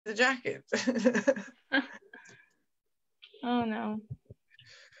the jacket. Oh no.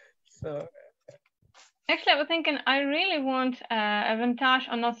 So Actually, I was thinking I really want a vintage,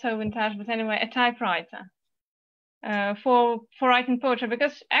 or not so vintage, but anyway, a typewriter for writing poetry,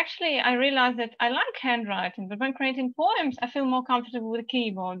 because actually I realized that I like handwriting, but when creating poems, I feel more comfortable with a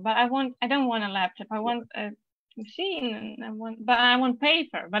keyboard. But I don't want a laptop. I want a machine, and I want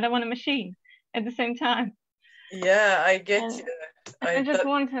paper, but I want a machine at the same time. yeah, I get And you. I just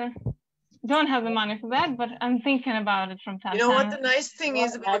want to. Don't have the money for that, but I'm thinking about it from time You to know what time. the nice thing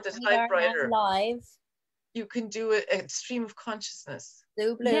is about the We are now typewriter? live. You can do a stream of consciousness.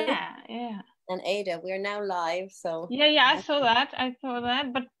 Blue. Yeah. And Ada, we're now live, so Yeah, I saw that,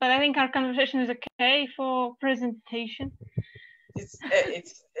 but I think our conversation is okay for presentation.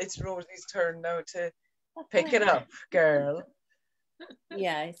 It's Rosie's turn now to pick it up, girl.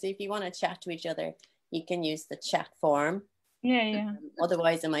 yeah. So if you want to chat to each other, you can use the chat form. Yeah.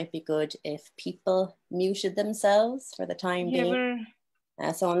 Otherwise, it might be good if people muted themselves for the time being.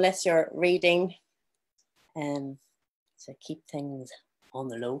 So unless you're reading, to keep things on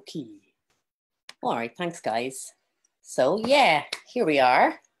the low key. All right, thanks, guys. So yeah, here we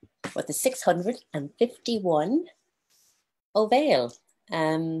are with the 651 Ovale.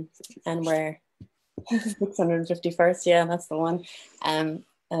 And we're 651st, yeah, that's the one.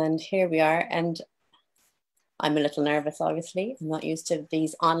 And here we are. And I'm a little nervous, obviously. I'm not used to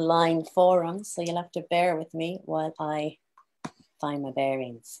these online forums, so you'll have to bear with me while I find my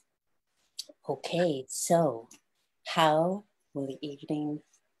bearings. Okay, so how will the evening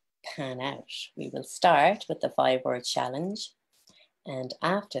pan out? We will start with the 5-word challenge. And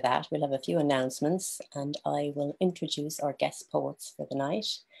after that, we'll have a few announcements, and I will introduce our guest poets for the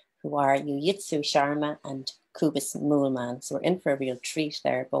night, who are Yuyitsu Sharma and Kobus Moolman. So we're in for a real treat.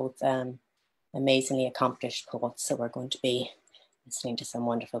 They're both amazingly accomplished poets. So we're going to be listening to some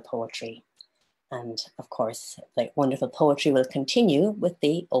wonderful poetry. And of course, the wonderful poetry will continue with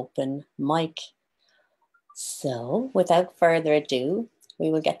the open mic. So without further ado, we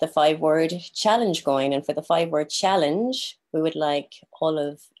will get the 5-word challenge going. And for the 5-word challenge, we would like all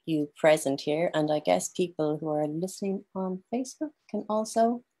of you present here, and I guess people who are listening on Facebook can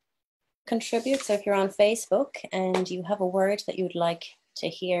also contribute. So if you're on Facebook and you have a word that you would like to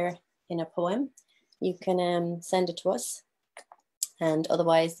hear in a poem, you can send it to us. And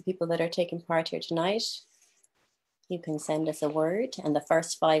otherwise, the people that are taking part here tonight, you can send us a word, and the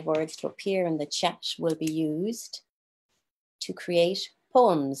first 5 words to appear in the chat will be used to create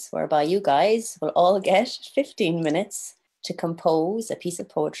poems, whereby you guys will all get 15 minutes to compose a piece of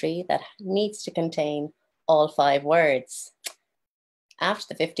poetry that needs to contain all 5 words. After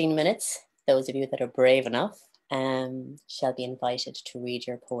the 15 minutes, those of you that are brave enough shall be invited to read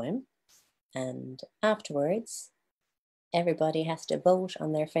your poem. And afterwards, everybody has to vote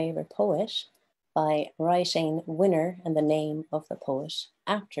on their favorite poet by writing winner and the name of the poet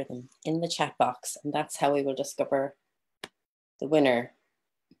after them in the chat box. And that's how we will discover the winner,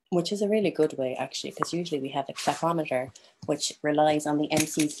 which is a really good way, actually, because usually we have a clapometer, which relies on the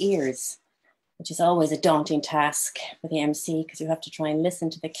MC's ears, which is always a daunting task for the MC, because you have to try and listen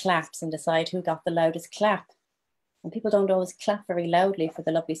to the claps and decide who got the loudest clap. And people don't always clap very loudly for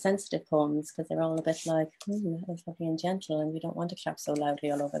the lovely sensitive poems, because they're all a bit like, that was lovely and gentle, and we don't want to clap so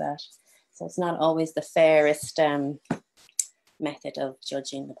loudly all over that. So it's not always the fairest method of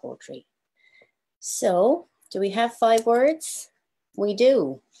judging the poetry. So do we have 5 words? We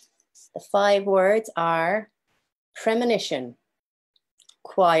do. The 5 words are premonition,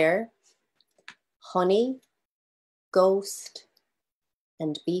 choir, honey, ghost,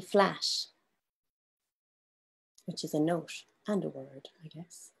 and B flat, which is a note and a word, I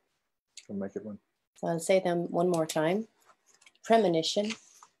guess. I'll make it one. So I'll say them one more time. Premonition,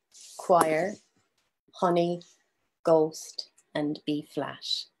 choir, honey, ghost, and B flat.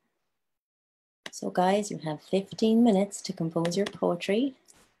 So guys, you have 15 minutes to compose your poetry.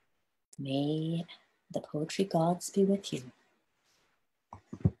 May the poetry gods be with you.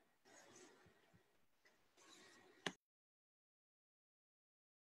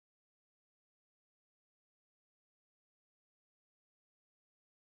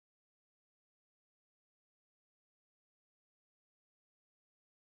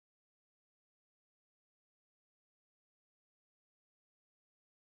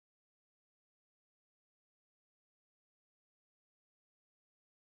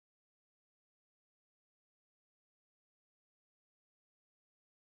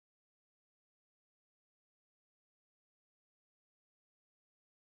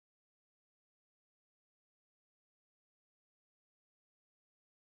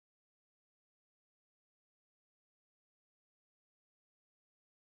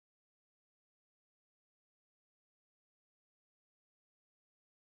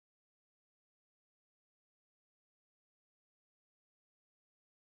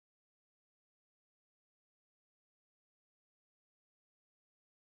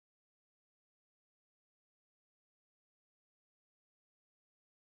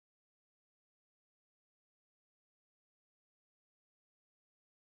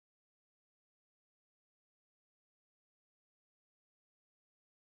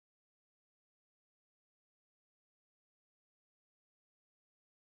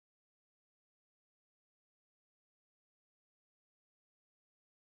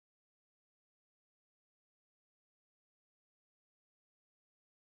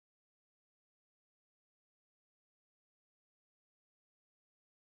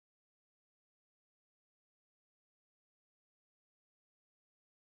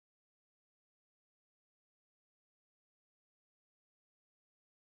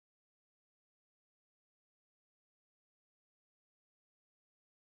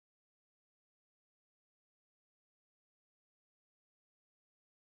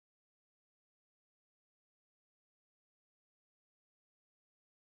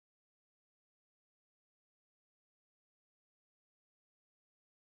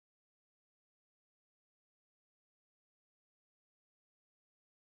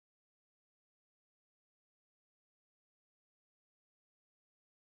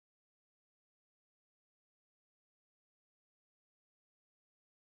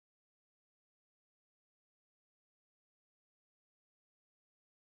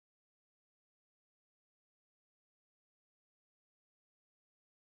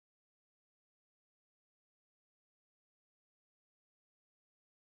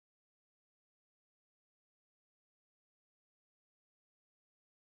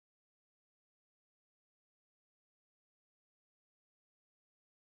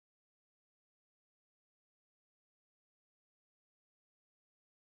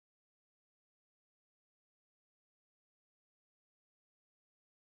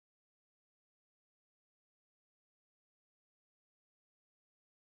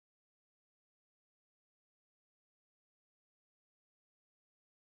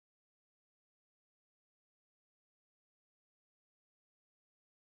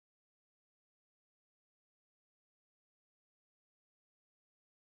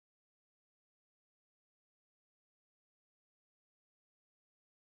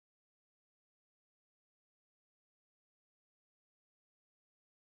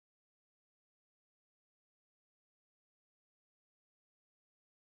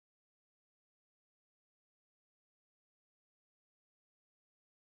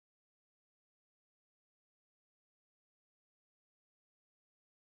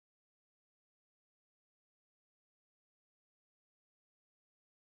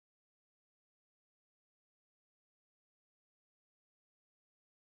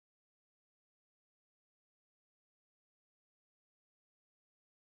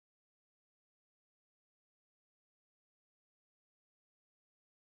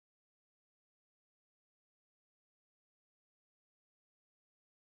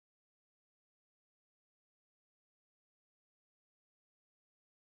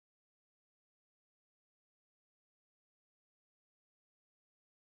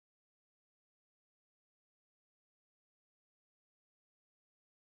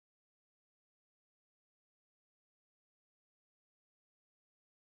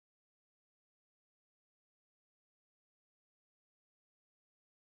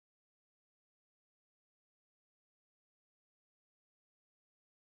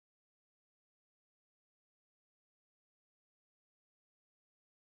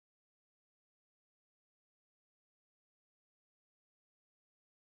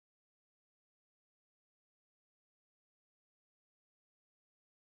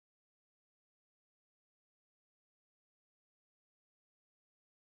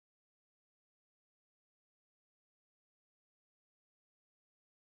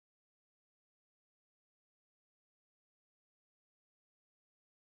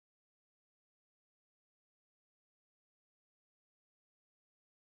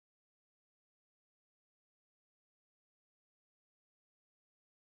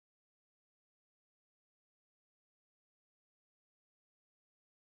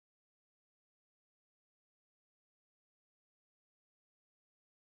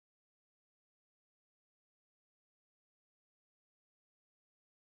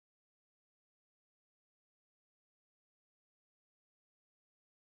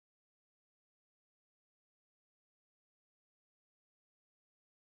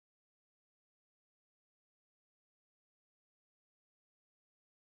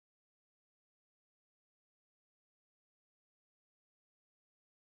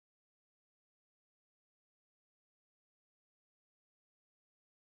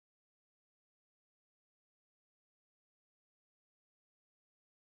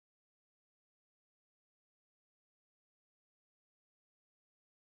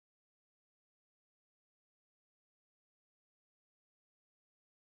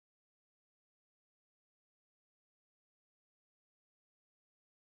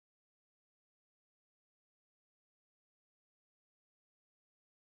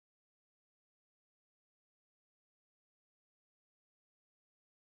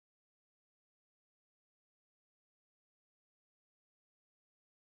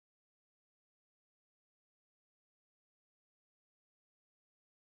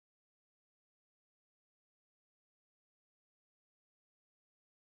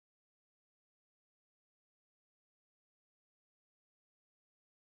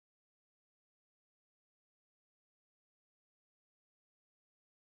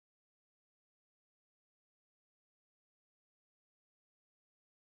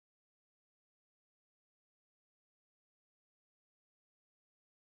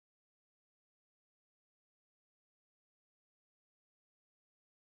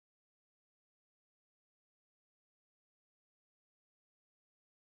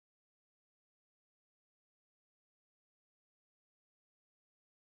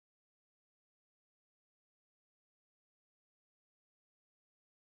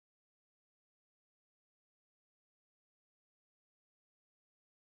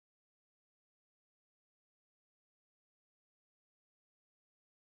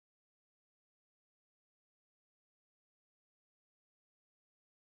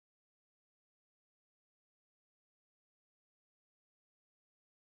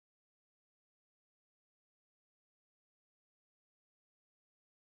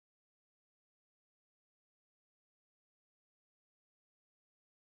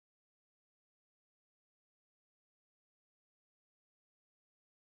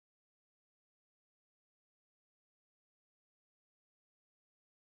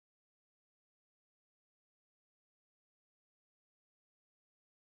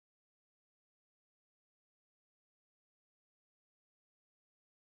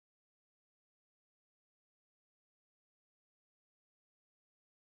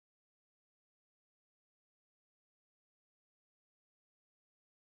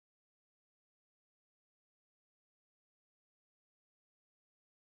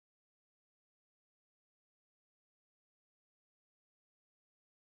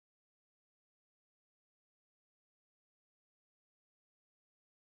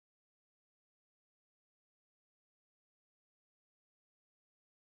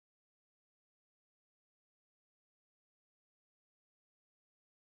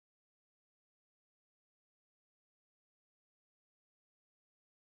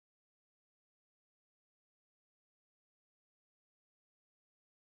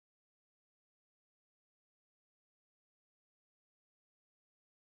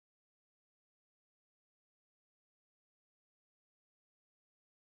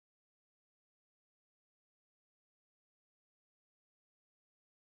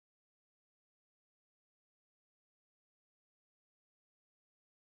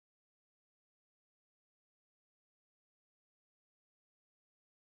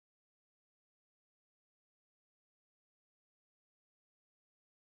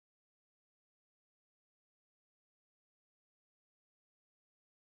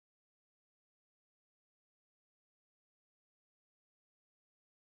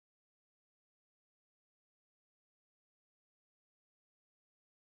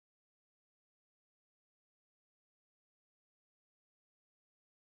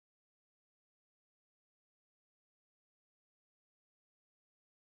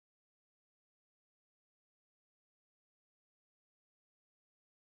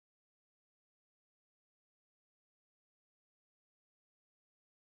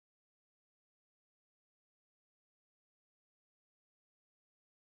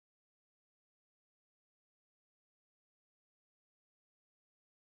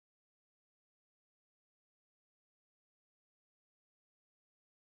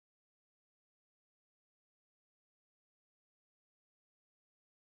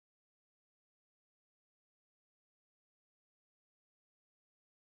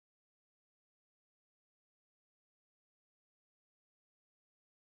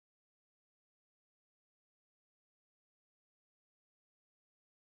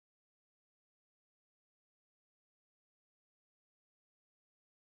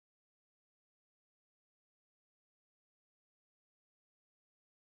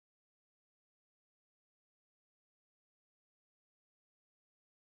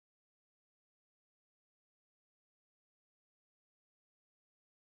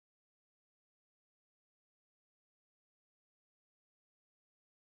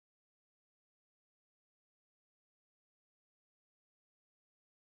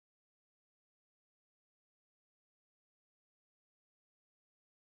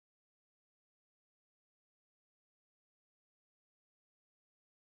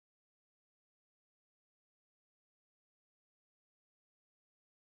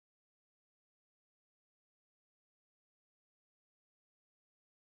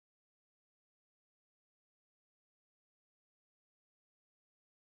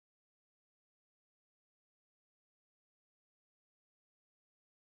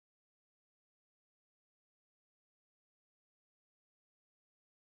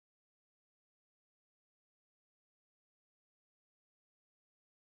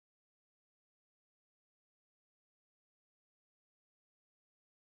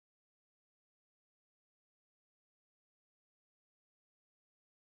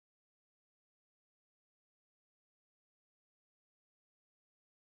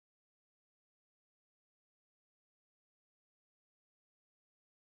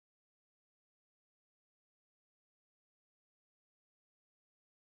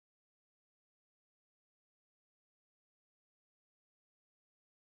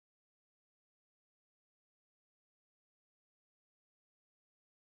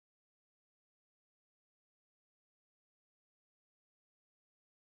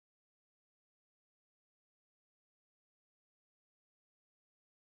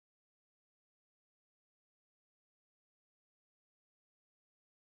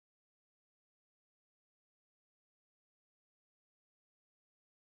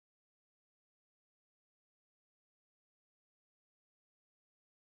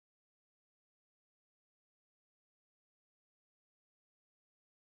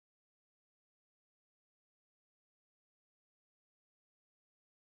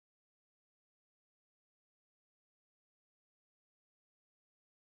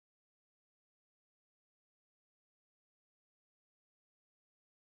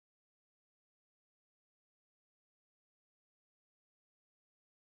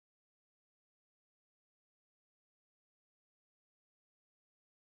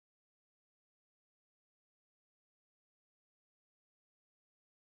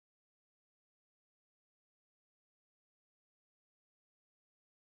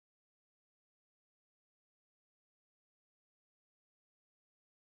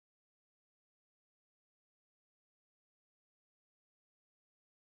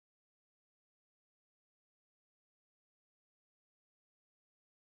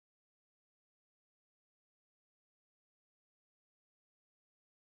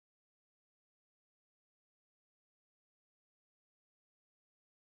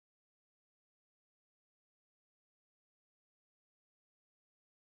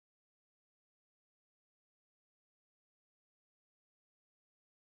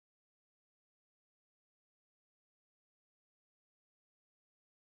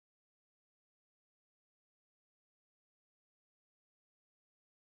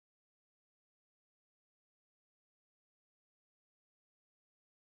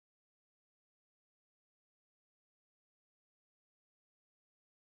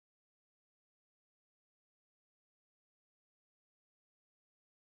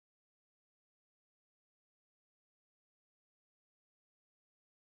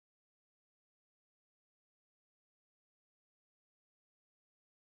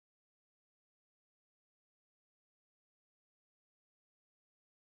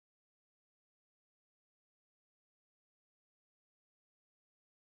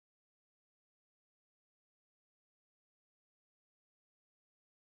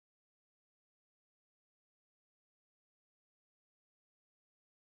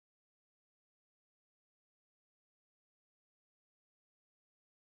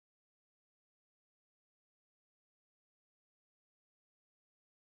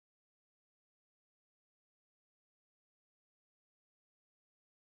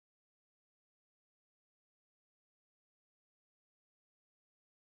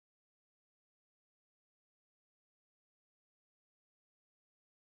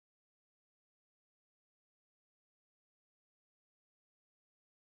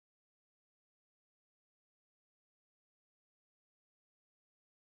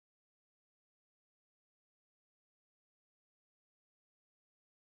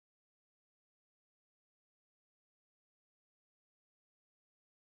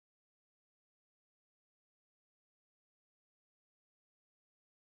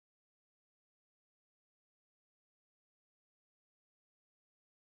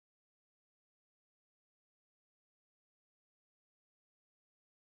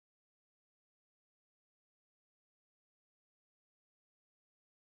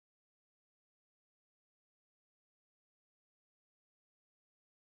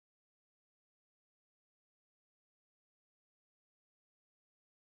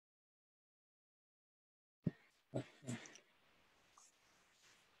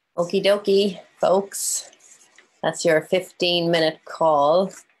 Okie dokie, folks. That's your 15-minute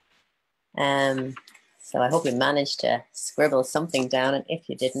call. So I hope you managed to scribble something down, and if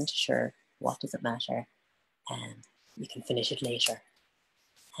you didn't, sure, what does it matter? You can finish it later.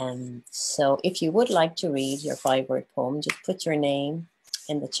 So if you would like to read your 5-word poem, just put your name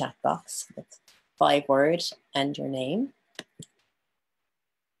in the chat box with 5 words and your name.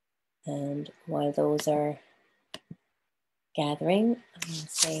 And while those are gathering, I'll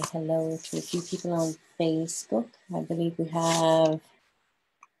say hello to a few people on Facebook. I believe we have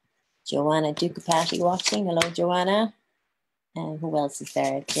Joanna Ducapati watching. Hello, Joanna. And who else is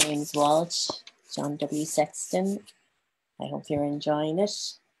there? James Walsh, John W. Sexton. I hope you're enjoying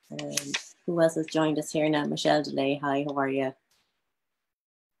it. And who else has joined us here now? Michelle DeLay. Hi, how are you?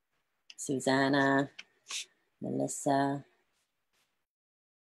 Susanna, Melissa.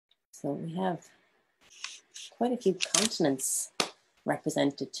 So we have quite a few continents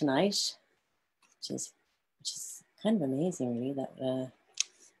represented tonight, which is kind of amazing, really, that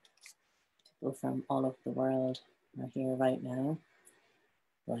people from all over the world are here right now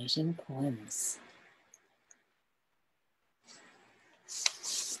writing poems.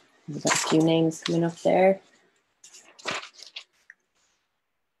 We've got a few names coming up there.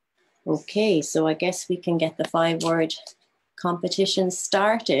 Okay, so I guess we can get the 5-word competition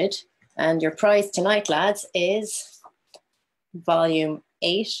started. And your prize tonight, lads, is volume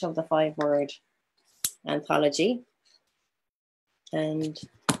 8 of the 5-word anthology. And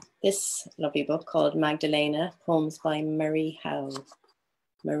this lovely book called Magdalena, Poems by Marie Howe.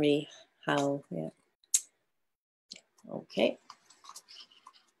 Marie Howe, yeah. Okay.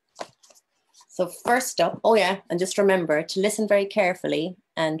 So first up, oh yeah, and just remember to listen very carefully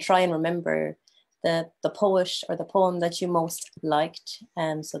and try and remember the poet or the poem that you most liked,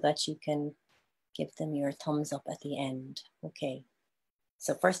 so that you can give them your thumbs up at the end. Okay.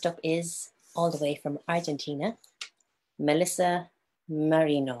 So first up is all the way from Argentina, Melissa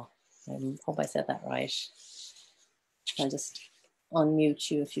Marino. I hope I said that right. I'll just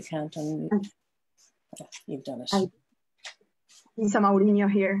unmute you if you can't unmute. Oh, you've done it. Lisa Maurinho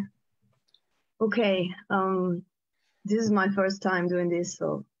here. Okay, this is my first time doing this,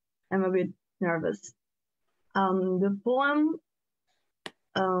 so I'm a bit nervous. The poem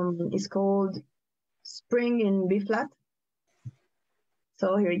is called Spring in B flat.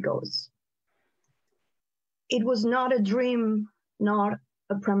 So here it goes. It was not a dream, not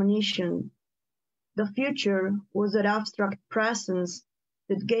a premonition. The future was that abstract presence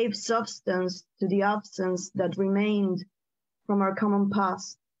that gave substance to the absence that remained from our common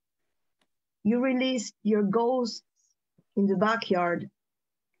past. You released your ghosts in the backyard.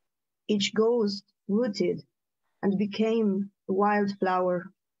 Each ghost rooted and became a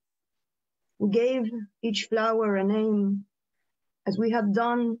wildflower. We gave each flower a name, as we had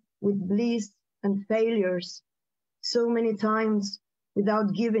done with bliss and failures so many times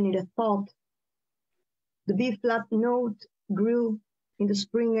without giving it a thought. The B-flat note grew in the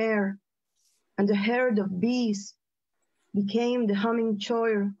spring air, and the herd of bees became the humming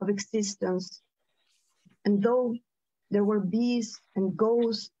choir of existence. And though there were bees and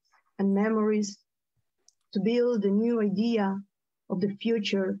ghosts and memories to build a new idea of the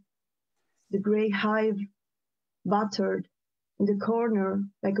future, the gray hive battered in the corner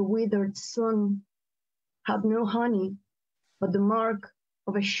like a withered sun had no honey but the mark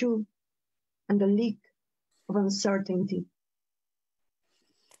of a shoe and the leak of uncertainty.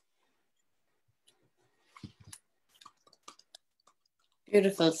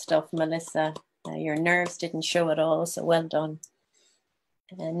 Beautiful stuff, Melissa. Your nerves didn't show at all, so well done.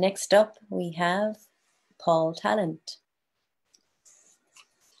 Next up, we have Paul Talent.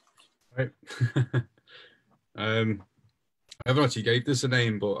 Right. I haven't actually gave this a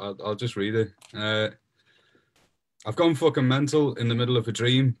name, but I'll just read it. I've gone fucking mental in the middle of a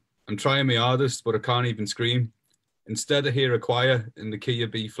dream. I'm trying my hardest, but I can't even scream. Instead, I hear a choir in the key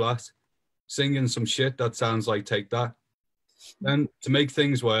of B flat, singing some shit that sounds like Take That. Then, to make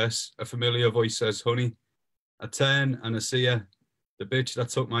things worse, a familiar voice says, honey. I turn and I see her, the bitch that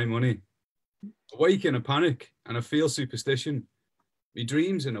took my money. I wake in a panic and I feel superstition. My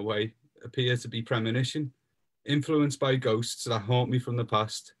dreams, in a way, appear to be premonition, influenced by ghosts that haunt me from the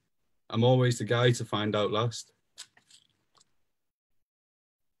past. I'm always the guy to find out last.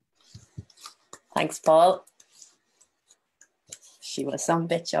 Thanks, Paul. She was some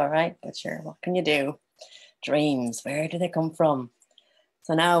bitch, all right, but sure, what can you do? Dreams, where do they come from?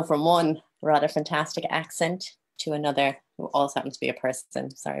 So now from one rather fantastic accent to another, who also happens to be a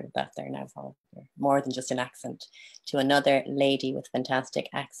person, sorry about that there now, Paul, more than just an accent, to another lady with fantastic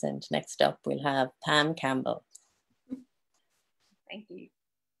accent. Next up, we'll have Pam Campbell. Thank you.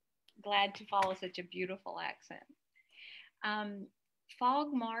 Glad to follow such a beautiful accent.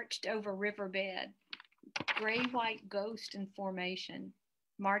 Fog marched over riverbed, gray-white ghost in formation,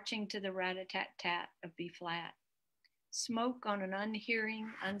 marching to the rat-a-tat-tat of B-flat. Smoke on an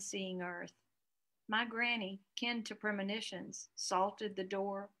unhearing, unseeing earth. My granny, kin to premonitions, salted the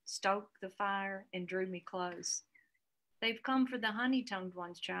door, stoked the fire, and drew me close. They've come for the honey-tongued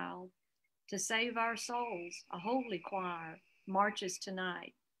ones, child. To save our souls, a holy choir marches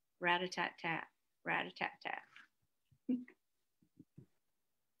tonight. Rat-a-tat-tat, rat-a-tat-tat.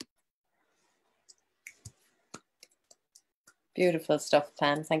 Beautiful stuff,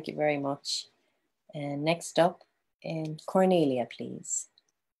 Pam. Thank you very much. And next up, Cornelia, please.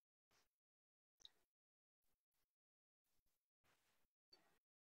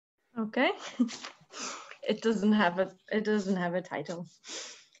 Okay. It doesn't have a title.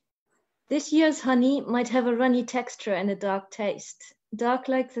 This year's honey might have a runny texture and a dark taste, dark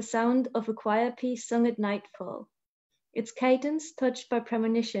like the sound of a choir piece sung at nightfall. Its cadence touched by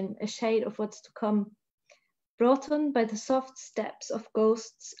premonition, a shade of what's to come, brought on by the soft steps of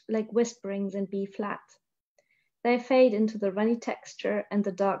ghosts like whisperings in B-flat. They fade into the runny texture and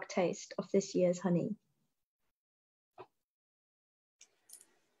the dark taste of this year's honey.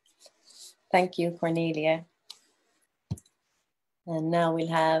 Thank you, Cornelia. And now we'll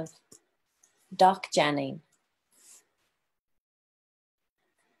have Doc Janning.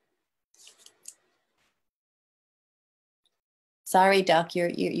 Sorry, Doc,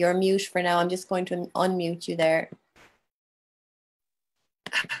 you're mute for now. I'm just going to unmute you there.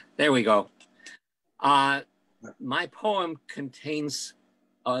 There we go. My poem contains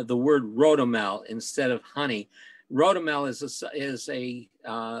the word rhodomel instead of honey. Rhodomel is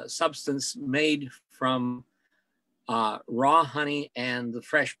a substance made from raw honey and the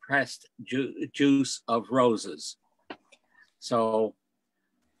fresh pressed juice of roses. So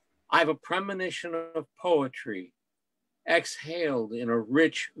I have a premonition of poetry exhaled in a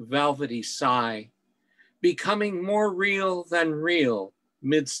rich velvety sigh, becoming more real than real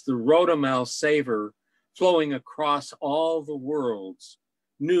midst the rhodomel savor flowing across all the worlds,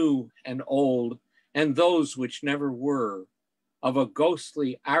 new and old, and those which never were, of a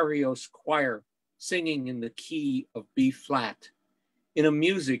ghostly arios choir singing in the key of B-flat, in a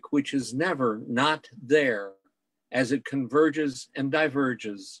music which is never not there as it converges and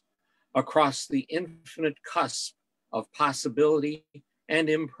diverges across the infinite cusp of possibility and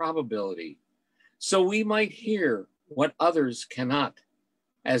improbability, so we might hear what others cannot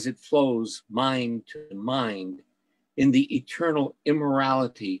as it flows mind to mind in the eternal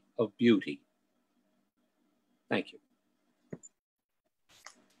immorality of beauty. Thank you.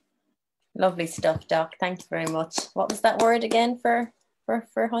 Lovely stuff, Doc. Thank you very much. What was that word again for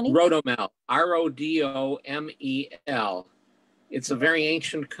honey? Rhodomel, R-O-D-O-M-E-L. It's a very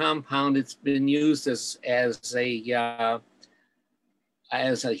ancient compound. It's been used as a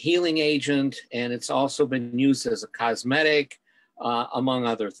healing agent, and it's also been used as a cosmetic, among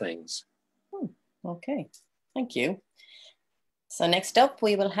other things. Okay, thank you. So next up,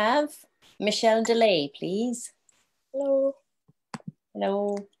 we will have Michelle DeLay, please. Hello.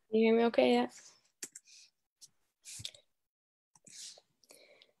 Hello. Can you hear me okay? Yeah.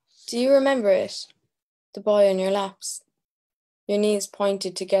 Do you remember it? The boy on your laps. Your knees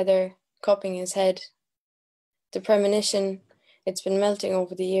pointed together, cupping his head. The premonition, it's been melting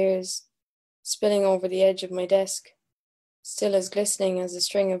over the years, spilling over the edge of my desk, still as glistening as a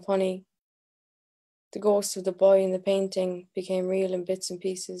string of honey. The ghost of the boy in the painting became real in bits and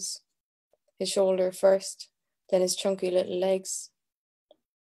pieces. His shoulder first, then his chunky little legs.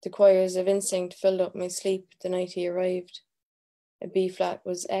 The choirs of instinct filled up my sleep the night he arrived. A B-flat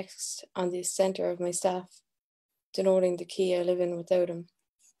was X'd on the center of my staff, denoting the key I live in without him.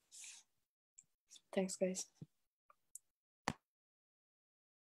 Thanks, guys.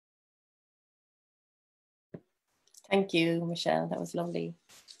 Thank you, Michelle. That was lovely.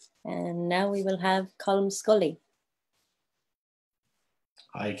 And now we will have Colm Scully.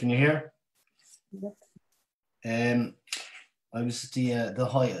 Hi, can you hear? Yep. I was at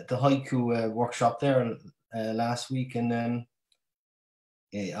the haiku workshop there last week, and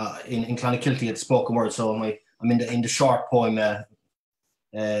in Clonakilty at spoken word. So I'm in the short poem kind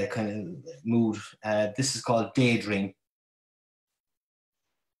of mood. This is called Daydream.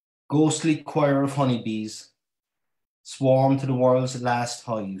 Ghostly choir of honeybees swarm to the world's last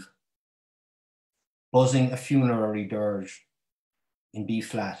hive, buzzing a funerary dirge in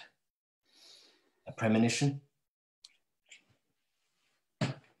B-flat. A premonition.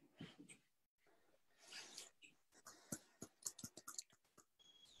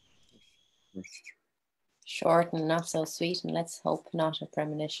 Short and not so sweet, and let's hope not a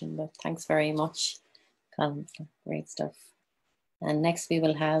premonition, but thanks very much, Colin. Great stuff. And next we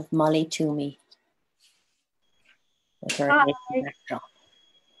will have Molly Toomey with her backdrop.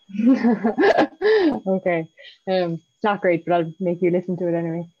 Okay. It's not great, but I'll make you listen to it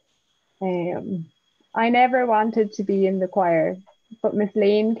anyway. I never wanted to be in the choir, but Miss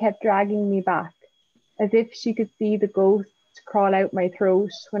Lane kept dragging me back, as if she could see the ghost crawl out my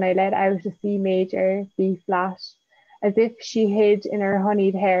throat when I let out a C major, B flat, as if she hid in her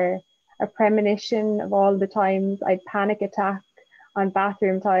honeyed hair, a premonition of all the times I'd panic attack on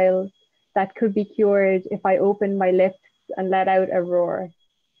bathroom tiles that could be cured if I opened my lips and let out a roar.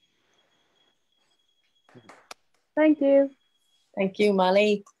 Thank you. Thank you,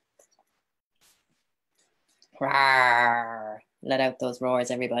 Molly. Rawr. Let out those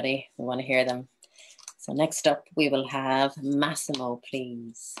roars, everybody. We want to hear them. So next up, we will have Massimo,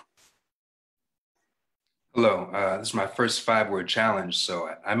 please. Hello, this is my first 5-word challenge, so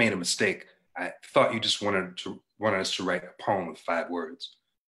I made a mistake. I thought you just wanted us to write a poem of 5 words.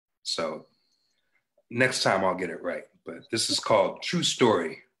 So next time I'll get it right, but this is called True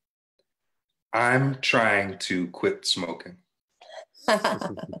Story. I'm trying to quit smoking. I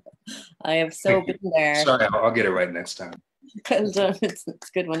have so been there. Sorry, I'll get it right next time. Well done. It's a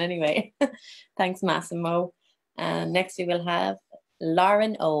good one anyway. Thanks, Massimo. And next we will have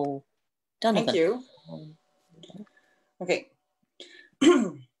Lauren O. Donovan. Thank you. Okay.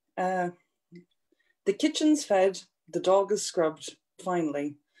 The kitchen's fed, the dog is scrubbed,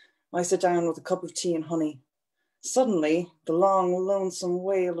 finally. I sit down with a cup of tea and honey. Suddenly, the long, lonesome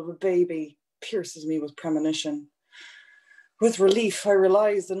wail of a baby pierces me with premonition. With relief, I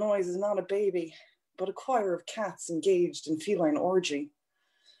realize the noise is not a baby, but a choir of cats engaged in feline orgy.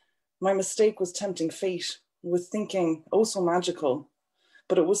 My mistake was tempting fate, with thinking oh so magical,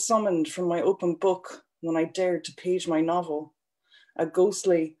 but it was summoned from my open book when I dared to page my novel. A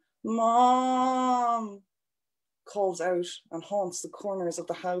ghostly "Mom" calls out and haunts the corners of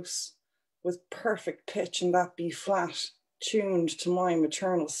the house with perfect pitch in that B flat, tuned to my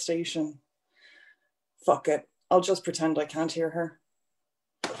maternal station. Fuck it, I'll just pretend I can't hear her.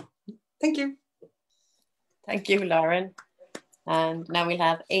 Thank you. Thank you, Lauren. And now we'll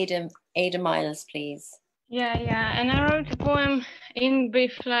have Ada Miles, please. Yeah, and I wrote a poem in B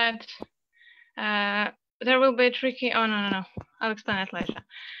flat. There will be a tricky, oh no, I'll explain it later.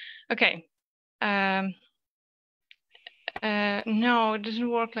 Okay. No, it doesn't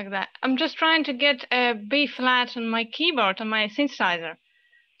work like that. I'm just trying to get a B flat on my keyboard, on my synthesizer,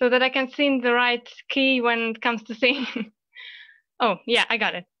 so that I can sing the right key when it comes to singing. Oh, yeah, I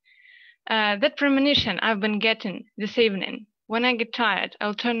got it. That premonition I've been getting this evening. When I get tired,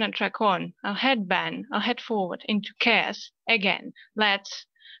 I'll turn the track on. I'll headbang. I'll head forward into chaos again. Let's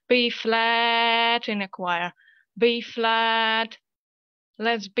B flat in a choir. B flat.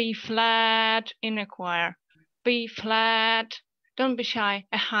 Let's B flat in a choir. B flat. Don't be shy.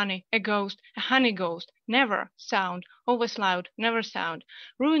 A honey, a ghost, a honey ghost. Never sound. Always loud. Never sound.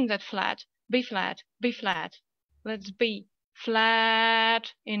 Ruin that flat. B flat. B flat. Let's B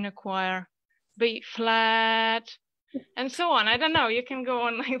flat in a choir. B flat. And so on. I don't know. You can go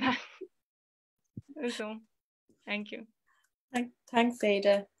on like that. So, thank you. Thanks,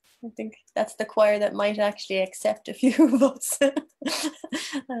 Ada. I think that's the choir that might actually accept a few of us.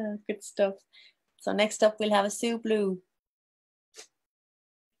 Good stuff. So next up, we'll have a Sue Blue.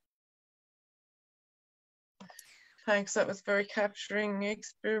 Thanks. That was very capturing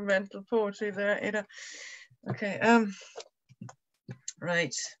experimental poetry there, Ada. Okay.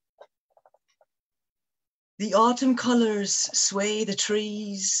 Right. The autumn colors sway the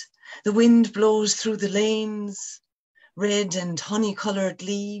trees. The wind blows through the lanes. Red and honey-colored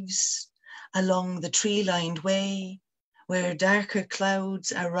leaves along the tree-lined way, where darker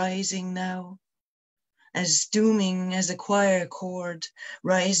clouds are rising now, as dooming as a choir chord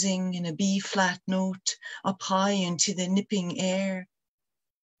rising in a B-flat note up high into the nipping air,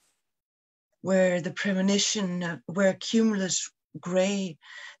 where the premonition, where cumulus grey,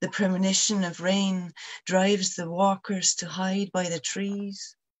 the premonition of rain drives the walkers to hide by the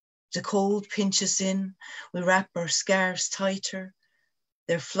trees. The cold pinches in, we wrap our scarves tighter,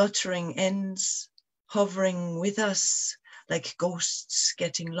 their fluttering ends hovering with us like ghosts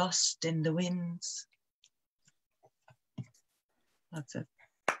getting lost in the winds. That's it.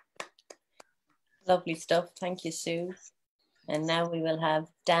 Lovely stuff. Thank you, Sue. And now we will have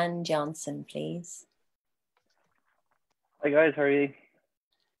Dan Johnson, please. Hi guys, how are you?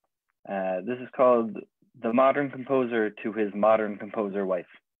 This is called The Modern Composer to His Modern Composer Wife.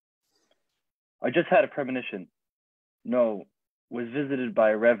 I just had a premonition. No, was visited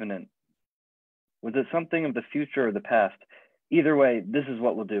by a revenant. Was it something of the future or the past? Either way, this is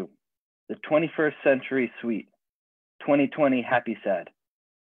what we'll do. The 21st century suite. 2020 happy sad.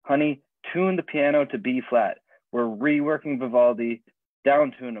 Honey, tune the piano to B flat. We're reworking Vivaldi,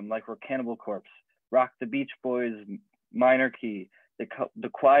 down tune them like we're Cannibal Corpse. Rock the Beach Boys minor key, the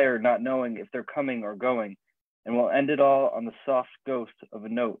choir not knowing if they're coming or going. And we'll end it all on the soft ghost of a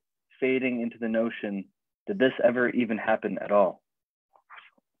note fading into the notion, did this ever even happen at all?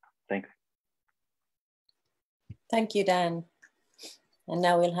 Thanks. Thank you, Dan. And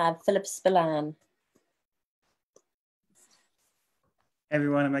now we'll have Philip Spillane.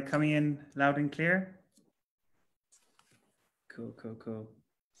 Everyone, am I coming in loud and clear? Cool, cool, cool.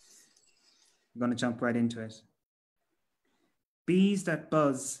 I'm going to jump right into it. Bees that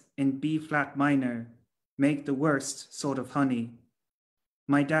buzz in B flat minor make the worst sort of honey.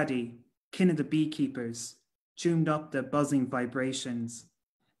 My daddy, kin of the beekeepers, tuned up the buzzing vibrations,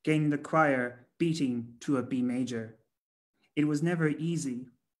 getting the choir beating to a B major. It was never easy.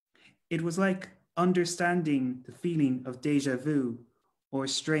 It was like understanding the feeling of déjà vu or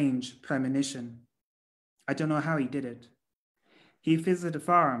strange premonition. I don't know how he did it. He visited a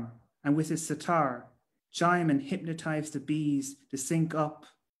farm and with his sitar, chime and hypnotize the bees to sync up.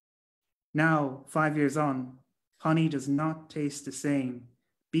 Now, 5 years on, honey does not taste the same.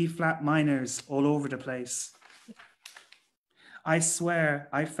 B flat minors all over the place. I swear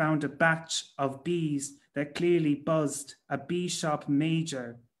I found a batch of bees that clearly buzzed a B shop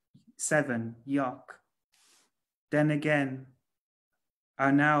major 7, yuck. Then again,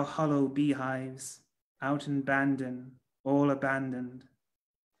 are now hollow beehives, out in Bandon, all abandoned.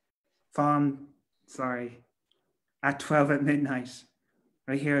 At 12 at midnight,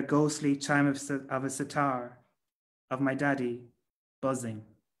 I hear a ghostly chime of a sitar, of my daddy buzzing.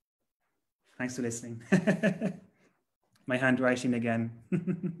 Thanks for listening. My handwriting again.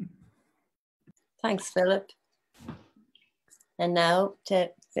 Thanks, Philip. And now to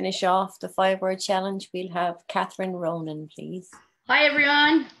finish off the 5-word challenge, we'll have Catherine Ronan, please. Hi,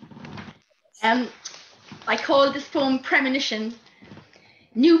 everyone. I call this poem Premonition.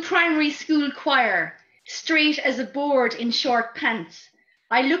 New primary school choir, straight as a board in short pants.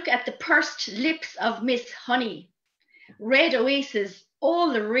 I look at the pursed lips of Miss Honey. Red oasis,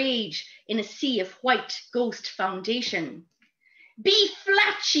 all the rage in a sea of white ghost foundation. B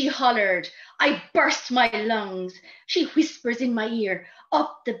flat, she hollered. I burst my lungs. She whispers in my ear,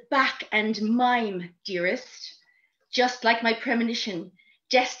 up the back and mime, dearest. Just like my premonition,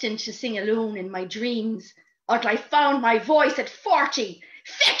 destined to sing alone in my dreams, until I found my voice at 40.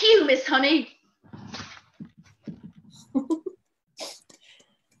 Feck you, Miss Honey.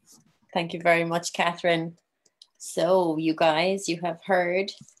 Thank you very much, Catherine. So, you guys, you have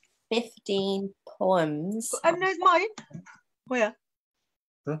heard 15 poems. And there's mine. Where?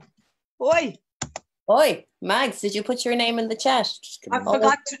 Huh? Oi! Oi, Mags, did you put your name in the chat? I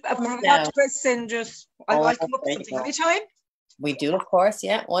forgot to press send. Just I'll come up with something. Have you time? We do, of course.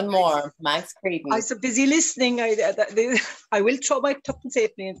 Yeah, one more. Mags Creedon. I'm so busy listening. I will throw my tuppence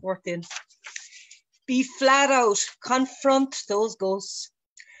halfpenny and work in. Be flat out. Confront those ghosts.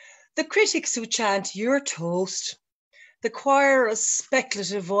 The critics who chant your toast. The choir of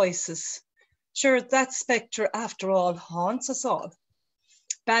speculative voices. Sure, that spectre, after all, haunts us all.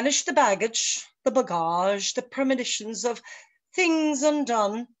 Banish the baggage, the bagage, the premonitions of things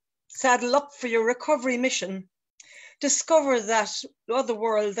undone. Saddle up for your recovery mission. Discover that other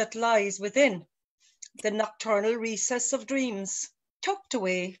world that lies within. The nocturnal recess of dreams. Tucked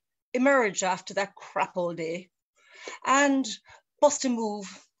away, emerge after that crap all day. And bust a move,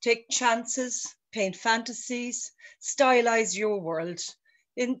 take chances, paint fantasies, stylize your world.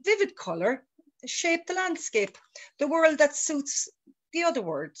 In vivid colour, shape the landscape, the world that suits the other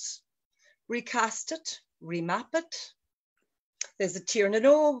words. Recast it, remap it. There's a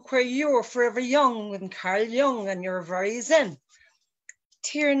Tirna where you're forever young and Carl Jung and you're very zen.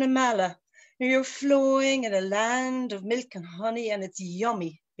 Tirna Mala, you're flowing in a land of milk and honey and it's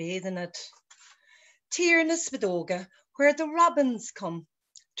yummy bathing it. Tirna Spadoga, where the robins come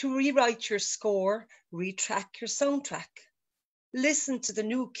to rewrite your score, retrack your soundtrack. Listen to the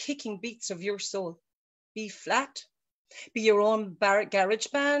new kicking beats of your soul. Be flat, be your own garage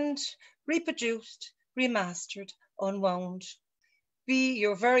band, reproduced, remastered, unwound. Be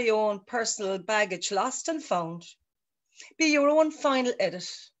your very own personal baggage lost and found. Be your own final edit.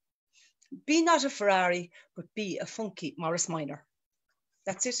 Be not a Ferrari, but be a funky Morris Minor.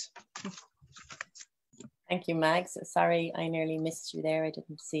 That's it. Thank you, Mags. Sorry, I nearly missed you there. I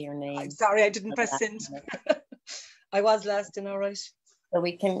didn't see your name. I'm sorry, I didn't press send. I was last in, all right. So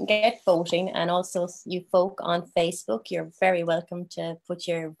we can get voting, and also you folk on Facebook, you're very welcome to put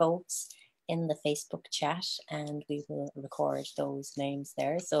your votes in the Facebook chat and we will record those names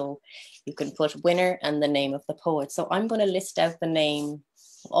there. So you can put winner and the name of the poet. So I'm going to list out the name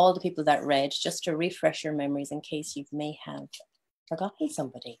of all the people that read, just to refresh your memories in case you may have forgotten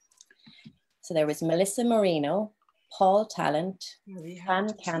somebody. So there was Melissa Marino, Paul Talent, Pam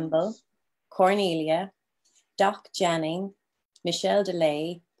Campbell, Cornelia, Doc Janning, Michelle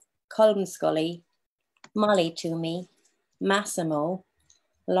DeLay, Colm Scully, Molly Toomey, Massimo,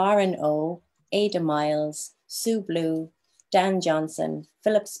 Lauren O, Ada Miles, Sue Blue, Dan Johnson,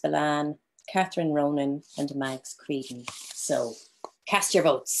 Philip Spillane, Catherine Ronan, and Mags Creedon. So cast your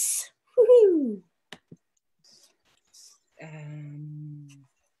votes. Woohoo!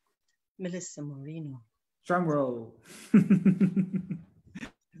 Melissa Moreno. Drum roll.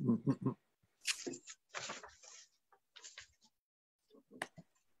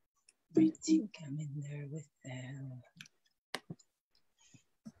 I think I'm in there with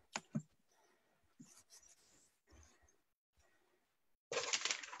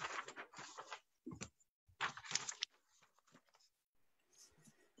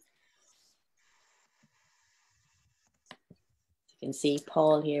You can see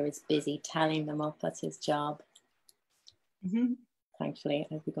Paul here is busy tallying them up. That's his job. Thankfully,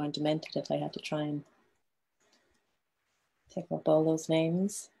 I'd be going demented if I had to try and pick up all those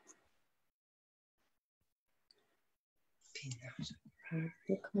names.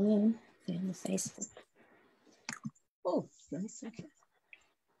 Look in on the Facebook. Oh, nice. Okay.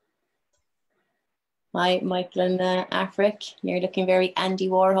 Hi, Michael and Afric. You're looking very Andy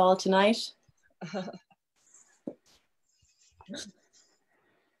Warhol tonight.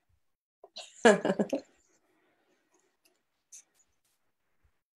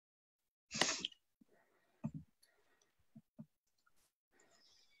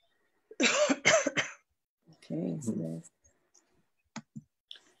 Okay, so there's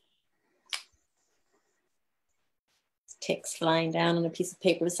ticks flying down on a piece of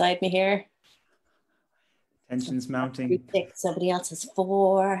paper beside me here. Tension's mounting. Somebody else has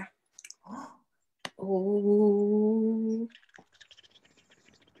 4. Ooh.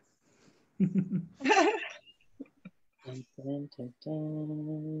 Dun, dun, dun,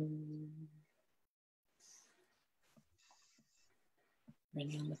 dun.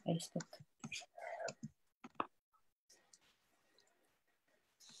 Bring on the Facebook.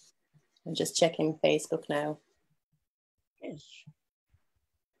 I'm just checking Facebook now. Yes.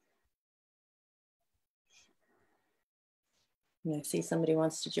 I see somebody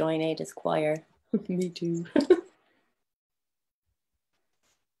wants to join Ada's choir. Me too.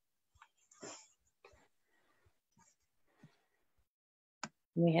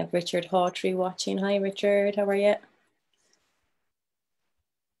 We have Richard Hawtrey watching. Hi, Richard. How are you?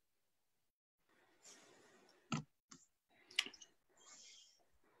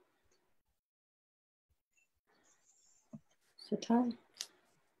 Is it time?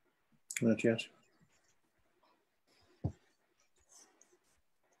 Not yet.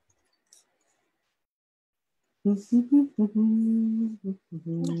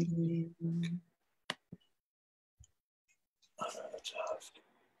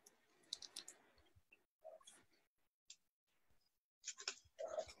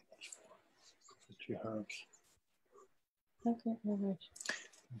 Two halves. Okay, all right.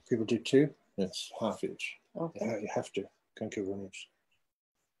 People do 2, it's half each. Okay. Yeah, you have to. Can't give 1 each.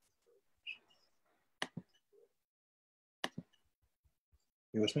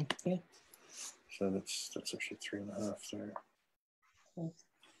 You with me? Yeah. So that's actually 3.5 there. Okay.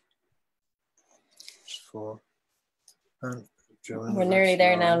 It's 4. And we're nearly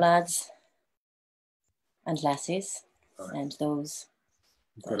there now, lads and lassies, and those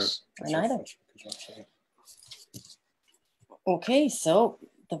that are neither. Okay, so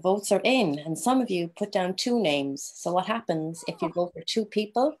the votes are in, and some of you put down 2 names. So what happens if you vote for 2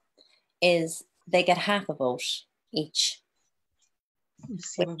 people is they get half a vote each,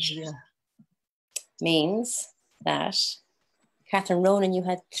 which means that Catherine Ronan, you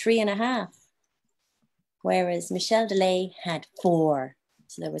had 3.5, whereas Michelle DeLay had 4.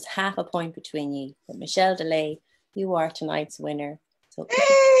 So there was half a point between you. But Michelle DeLay, you are tonight's winner. So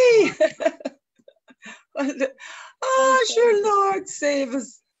hey! Oh, sure, Lord save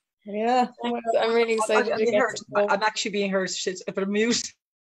us. Yeah, I'm really excited. I'm actually being hurt. Shit, if I'm mute.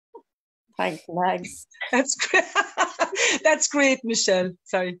 Thanks, Mags. That's great. That's great, Michelle.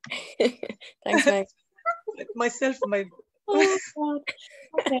 Sorry. Thanks, Mags. Myself and my. Oh, God.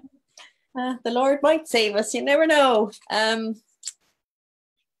 Okay. The Lord might save us. You never know.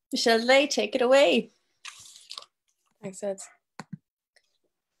 Michelle DeLay, take it away. Thanks, Ed.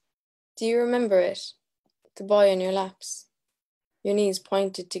 Do you remember it? The boy on your laps, your knees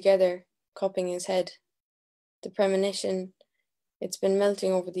pointed together, cupping his head. The premonition, it's been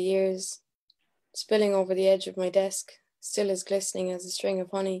melting over the years, spilling over the edge of my desk, still as glistening as a string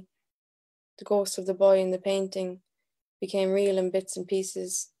of honey. The ghost of the boy in the painting became real in bits and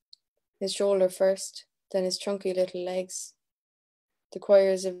pieces, his shoulder first, then his chunky little legs. The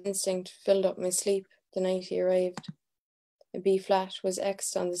choirs of instinct filled up my sleep the night he arrived. A B flat was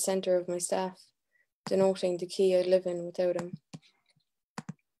X'd on the centre of my staff, denoting the key I'd live in without him.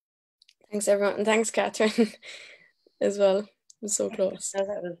 Thanks everyone, and thanks Catherine as well. It was so close. Oh,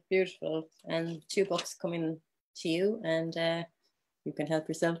 that was beautiful. And 2 books coming to you, and you can help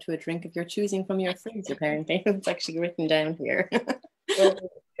yourself to a drink of your choosing from your fridge, apparently. It's actually written down here.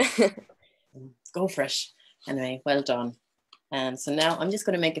 Go for it. Anyway, well done. So now I'm just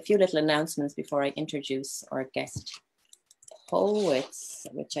going to make a few little announcements before I introduce our guest poets,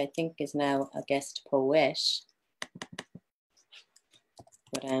 which I think is now a guest poet.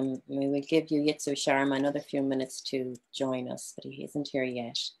 But we will give you Yitzo Sharma another few minutes to join us, but he isn't here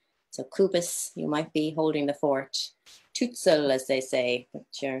yet. So Kobus, you might be holding the fort. Tutzel, as they say, but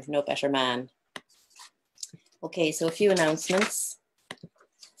you're no better man. Okay, so a few announcements.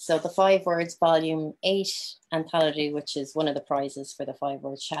 So the 5 Words Volume 8 anthology, which is one of the prizes for the 5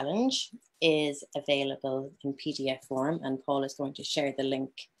 Word Challenge, is available in PDF form, and Paul is going to share the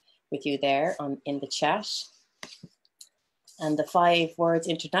link with you there in the chat. And the 5 Words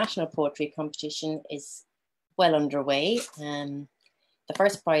International Poetry Competition is well underway. The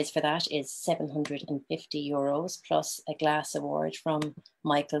first prize for that is €750 plus a glass award from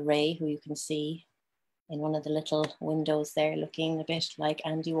Michael Ray, who you can see in one of the little windows there, looking a bit like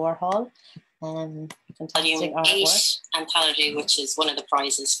Andy Warhol. Fantastic artwork. Anthology, which is one of the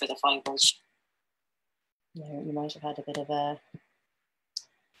prizes for the 5 Words. You might have had a bit of a,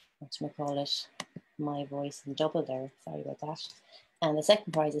 my voice in double there. Sorry about that. And the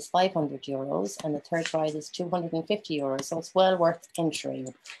second prize is €500, and the third prize is €250. So it's well worth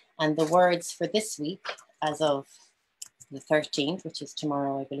entering. And the words for this week, as of the 13th, which is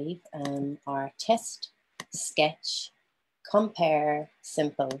tomorrow, I believe, are test, sketch, compare,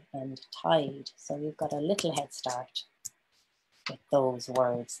 simple, and tide. So you've got a little head start with those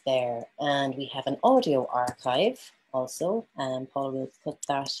words there. And we have an audio archive also, and Paul will put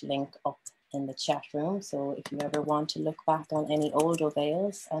that link up in the chat room. So if you ever want to look back on any old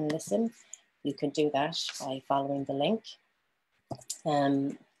avails and listen, you can do that by following the link.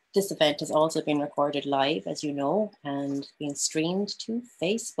 This event has also been recorded live, as you know, and being streamed to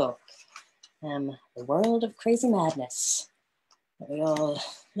Facebook. The world of crazy madness that we all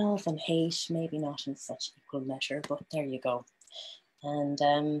love and hate, maybe not in such equal measure, but there you go.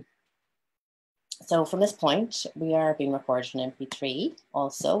 And so from this point, we are being recorded in MP3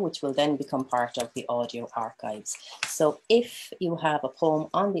 also, which will then become part of the audio archives. So if you have a poem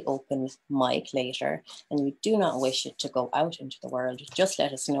on the open mic later and you do not wish it to go out into the world, just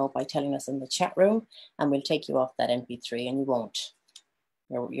let us know by telling us in the chat room, and we'll take you off that MP3, and you won't.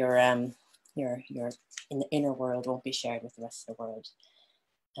 Your in the inner world won't be shared with the rest of the world.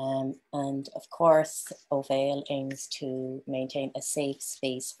 And of course, Ovail aims to maintain a safe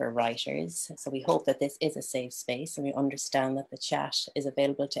space for writers. So we hope that this is a safe space, and we understand that the chat is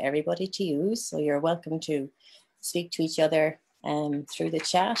available to everybody to use. So you're welcome to speak to each other through the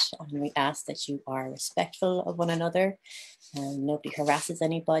chat, and we ask that you are respectful of one another and nobody harasses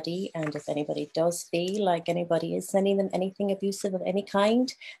anybody. And if anybody does feel like anybody is sending them anything abusive of any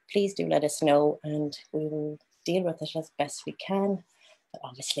kind, please do let us know, and we will deal with it as best we can. But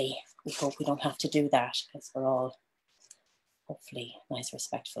obviously, we hope we don't have to do that, because we're all hopefully nice,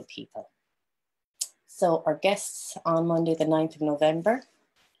 respectful people. So our guests on Monday, the 9th of November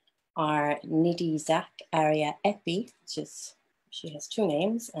are Nidhi Zak Arya Epi, she has 2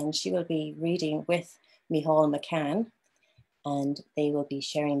 names, and she will be reading with Micheál McCann, and they will be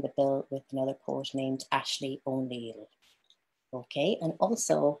sharing the bill with another poet named Ashley O'Neill. Okay, and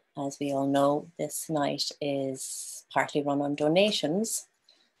also, as we all know, this night is partly run on donations.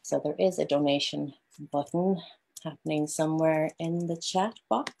 So there is a donation button happening somewhere in the chat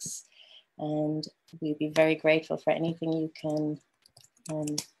box, and we'd be very grateful for anything you can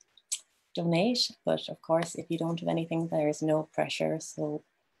donate. But of course, if you don't have anything, there is no pressure. So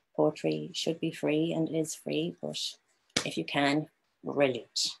poetry should be free and is free, but if you can,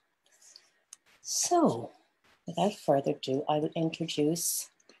 brilliant. So without further ado, I will introduce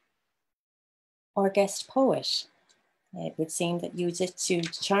our guest poet. It would seem that Yitzo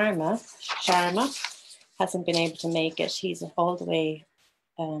Sharma hasn't been able to make it. He's all the way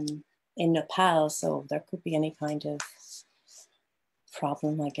in Nepal, so there could be any kind of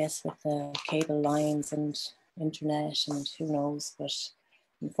problem, I guess, with the cable lines and internet, and who knows. But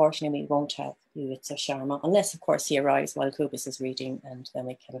unfortunately we won't have Uwitsa Sharma, unless of course he arrives while Kobus is reading, and then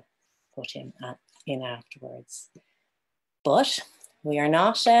we can put him in afterwards. But we are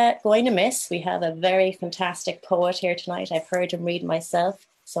not going to miss. We have a very fantastic poet here tonight. I've heard him read myself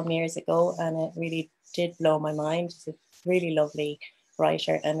some years ago, and it really did blow my mind. He's a really lovely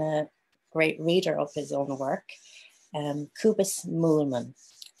writer and a great reader of his own work. Kobus Moolman.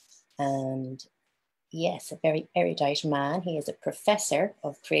 And yes, a very erudite man. He is a professor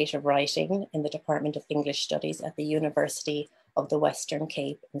of creative writing in the Department of English Studies at the University of the Western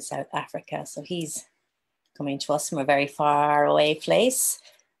Cape in South Africa. So he's coming to us from a very far away place,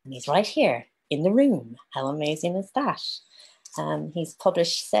 and he's right here in the room. How amazing is that? He's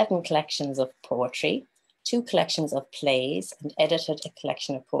published 7 collections of poetry, 2 collections of plays, and edited a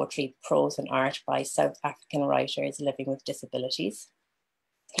collection of poetry, prose and art by South African writers living with disabilities.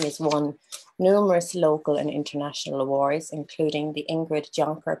 He has won numerous local and international awards, including the Ingrid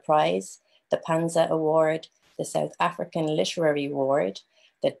Jonker Prize, the Panza Award, the South African Literary Award,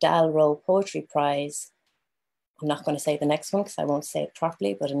 the Dalro Poetry Prize. I'm not going to say the next one because I won't say it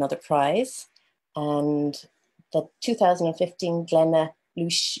properly, but another prize. And the 2015 Glenna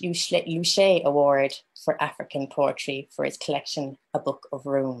Luche Award for African Poetry for his collection, A Book of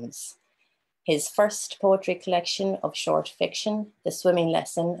Rooms. His first poetry collection of short fiction, The Swimming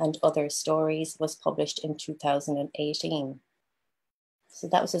Lesson and Other Stories, was published in 2018. So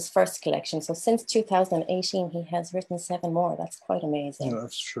that was his first collection. So since 2018, he has written 7 more. That's quite amazing. No,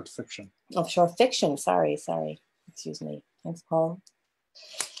 that's short fiction. Of short fiction, sorry. Excuse me. Thanks, Paul.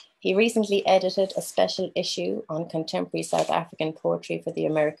 He recently edited a special issue on contemporary South African poetry for the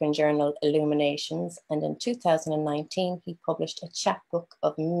American journal Illuminations, and in 2019 he published a chapbook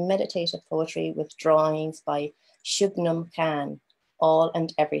of meditative poetry with drawings by Shubnam Khan, All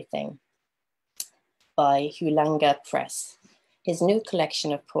and Everything, by Hulanga Press. His new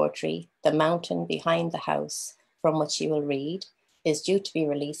collection of poetry, The Mountain Behind the House, from which you will read, is due to be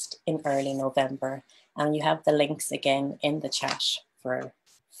released in early November, and you have the links again in the chat for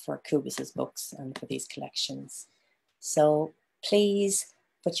Kobus's books and for these collections. So please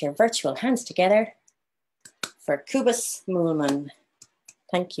put your virtual hands together for Kobus Moolman.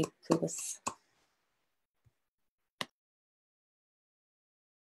 Thank you, Kobus.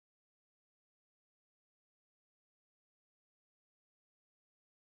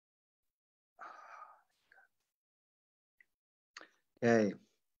 Okay.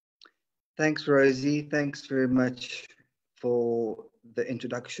 Thanks, Rosie. Thanks very much for the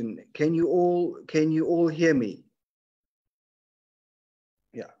introduction. Can you all hear me?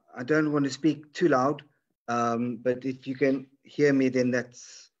 Yeah, I don't want to speak too loud, but if you can hear me, then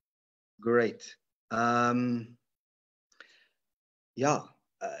that's great. Yeah,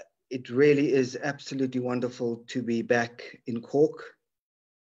 it really is absolutely wonderful to be back in Cork.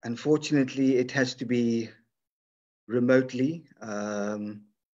 Unfortunately, it has to be remotely.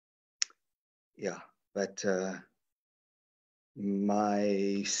 Yeah, but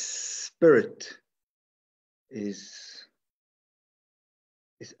my spirit is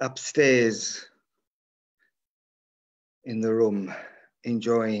upstairs in the room,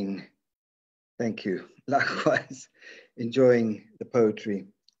 enjoying, thank you, likewise, enjoying the poetry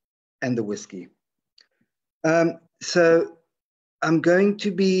and the whiskey. So I'm going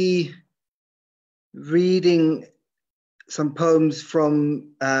to be reading some poems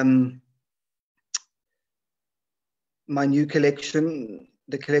from my new collection,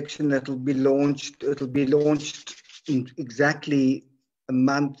 the collection that will be launched. It'll be launched in exactly a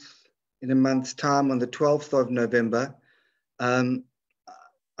month's time, on the 12th of November. I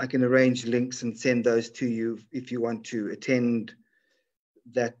can arrange links and send those to you if you want to attend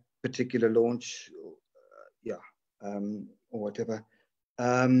that particular launch, or whatever.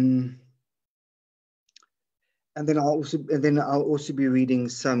 And then I'll also be reading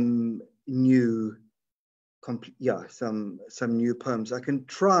some new some new poems. I can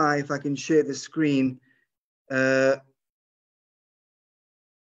try if I can share the screen. No,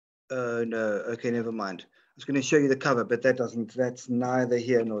 okay, never mind. I was going to show you the cover, but that's neither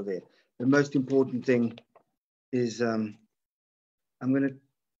here nor there. The most important thing is I'm going to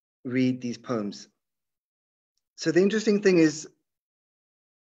read these poems. So the interesting thing is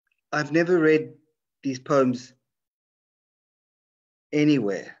I've never read these poems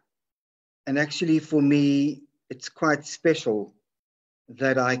anywhere. And actually, for me, it's quite special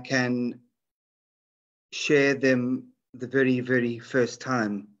that I can share them the very, very first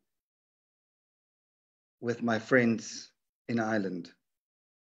time with my friends in Ireland.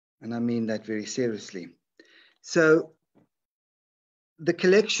 And I mean that very seriously. So the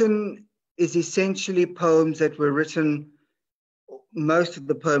collection is essentially poems that were written most of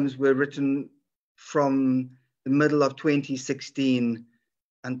the poems were written from the middle of 2016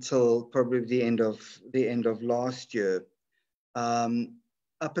 until probably the end of last year.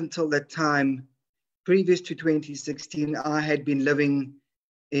 Up until that time, previous to 2016, I had been living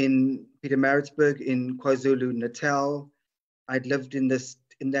in Pietermaritzburg in KwaZulu-Natal. I'd lived in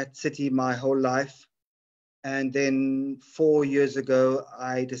that city my whole life. And then 4 years ago,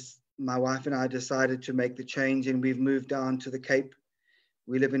 my wife and I decided to make the change, and we've moved down to the Cape.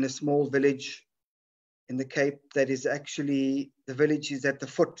 We live in a small village in the Cape that is actually, the village is at the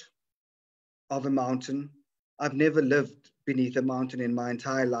foot of a mountain. I've never lived beneath a mountain in my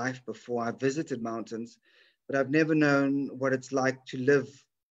entire life before. I've visited mountains, but I've never known what it's like to live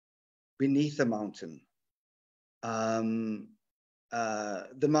beneath a mountain. The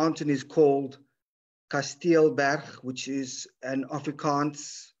mountain is called Kasteelberg, which is an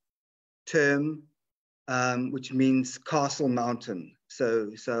Afrikaans term, which means castle mountain.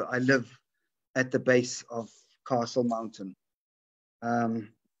 So I live at the base of Castle Mountain.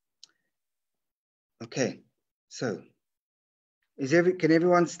 Okay, so can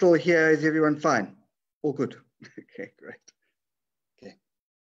everyone still hear? Is everyone fine? All good. Okay, great. Okay.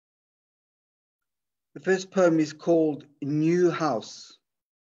 The first poem is called New House.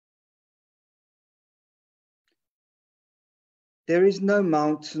 There is no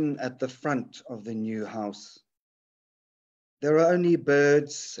mountain at the front of the new house. There are only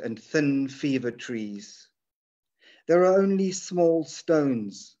birds and thin fever trees. There are only small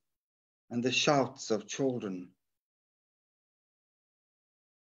stones and the shouts of children.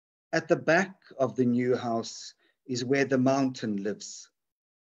 At the back of the new house is where the mountain lives.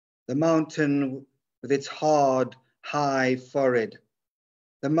 The mountain with its hard, high forehead.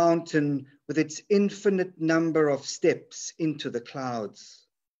 The mountain with its infinite number of steps into the clouds.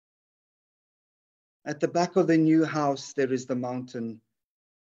 At the back of the new house, there is the mountain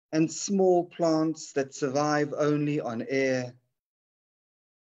and small plants that survive only on air,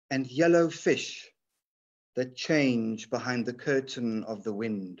 and yellow fish that change behind the curtain of the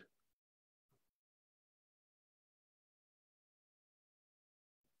wind.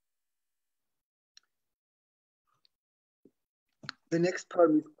 The next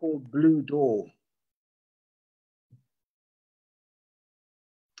poem is called Blue Door.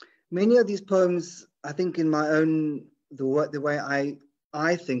 Many of these poems, I think in my own, the way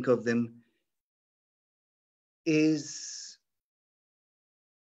I think of them is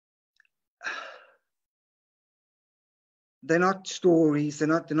they're not stories, they're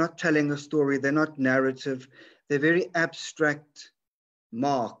not telling a story, they're not narrative, they're very abstract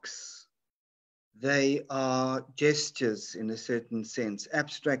marks. They are gestures in a certain sense,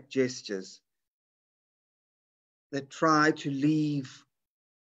 abstract gestures that try to leave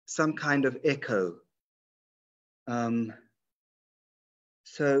some kind of echo.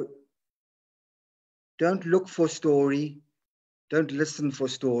 So don't look for story, don't listen for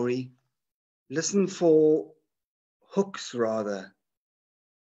story, listen for hooks rather,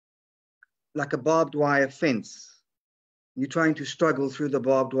 like a barbed wire fence. You're trying to struggle through the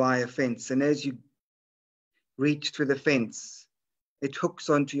barbed wire fence, and as you reach through the fence, it hooks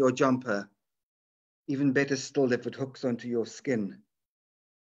onto your jumper. Even better still if it hooks onto your skin.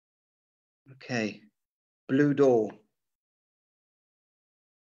 Okay, Blue Door.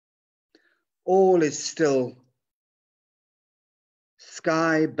 All is still.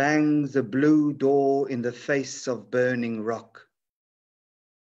 Sky bangs a blue door in the face of burning rock.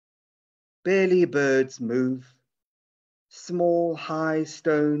 Barely birds move. Small high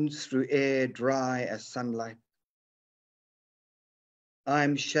stones through air dry as sunlight.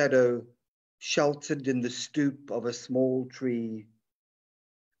 I'm shadow, sheltered in the stoop of a small tree.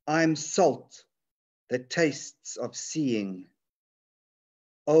 I'm salt that tastes of seeing.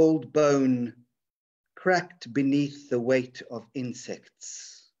 Old bone, cracked beneath the weight of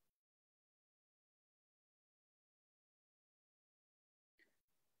insects.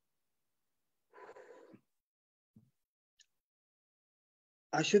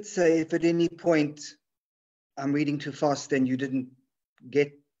 I should say, if at any point I'm reading too fast and you didn't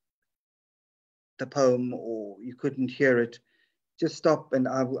get the poem or you couldn't hear it, just stop and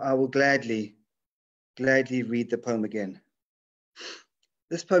I will gladly read the poem again.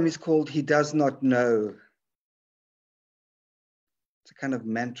 This poem is called He Does Not Know. It's a kind of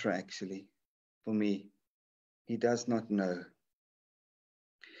mantra, actually, for me. He does not know.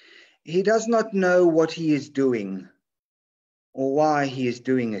 He does not know what he is doing or why he is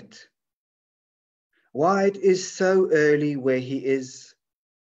doing it. Why it is so early where he is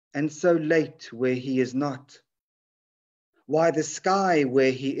and so late where he is not. Why the sky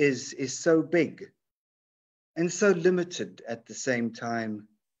where he is so big and so limited at the same time.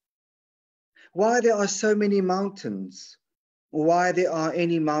 Why there are so many mountains, or why there are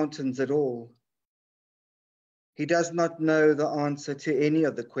any mountains at all. He does not know the answer to any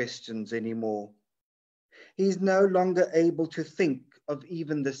of the questions anymore. He is no longer able to think of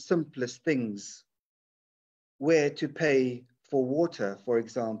even the simplest things. Where to pay for water, for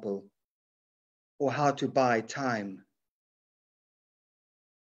example, or how to buy time.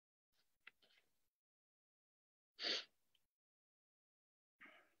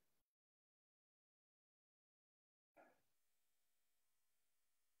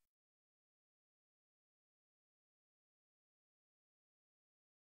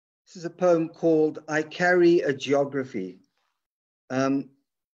 This is a poem called I Carry a Geography.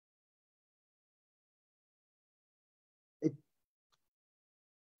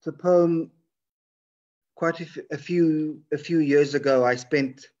 It's a poem quite a few years ago. I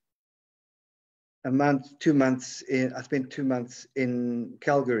spent I spent 2 months in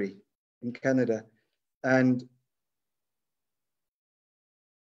Calgary, in Canada. And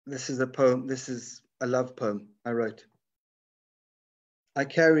this is a poem, this is a love poem I wrote. I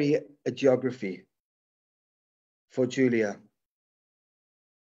carry a geography for Julia.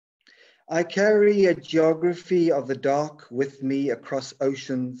 I carry a geography of the dark with me across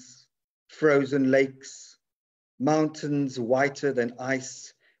oceans, frozen lakes, mountains whiter than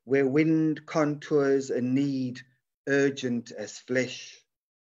ice, where wind contours a need urgent as flesh.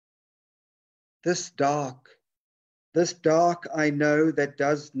 This dark I know that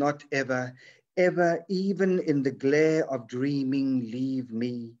does not ever, even in the glare of dreaming, leave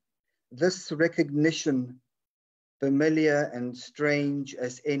me. This recognition, familiar and strange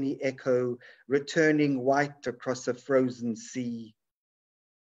as any echo, returning white across a frozen sea.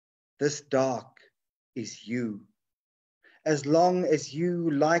 This dark is you. As long as you,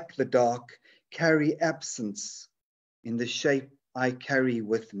 like the dark, carry absence in the shape I carry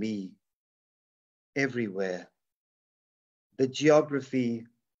with me, everywhere. The geography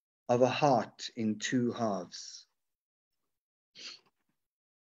of a heart in two halves.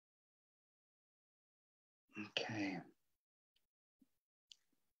 Okay.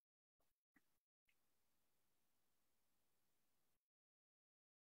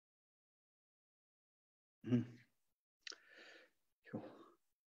 Sure.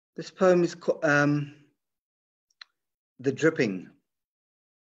 This poem is called The Dripping.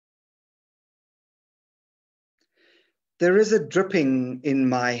 There is a dripping in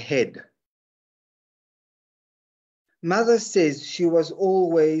my head. Mother says she was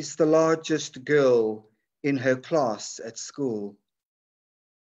always the largest girl in her class at school.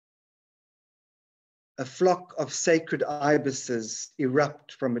 A flock of sacred ibises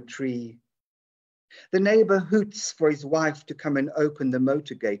erupt from a tree. The neighbor hoots for his wife to come and open the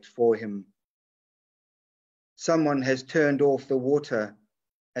motor gate for him. Someone has turned off the water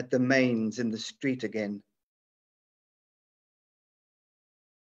at the mains in the street again.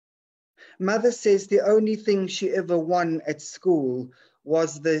 Mother says the only thing she ever won at school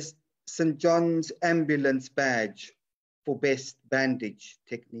was the St. John's ambulance badge for best bandage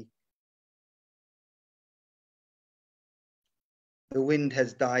technique. The wind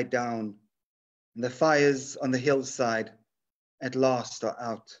has died down, and the fires on the hillside at last are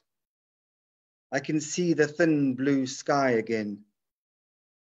out. I can see the thin blue sky again.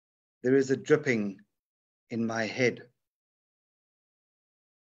 There is a dripping in my head.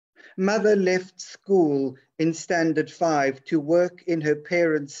 Mother left school in Standard 5 to work in her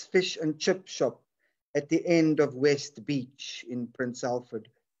parents' fish and chip shop at the end of West Beach in Prince Alfred.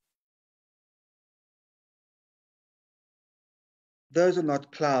 Those are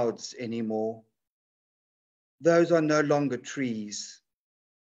not clouds anymore. Those are no longer trees.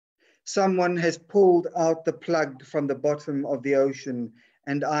 Someone has pulled out the plug from the bottom of the ocean,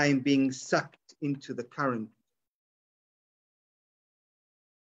 and I am being sucked into the current.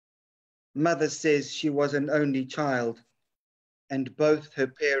 Mother says she was an only child, and both her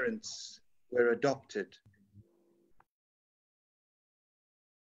parents were adopted.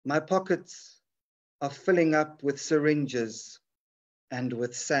 My pockets are filling up with syringes and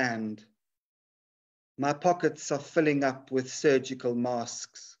with sand. My pockets are filling up with surgical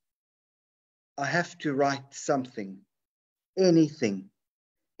masks. I have to write something, anything,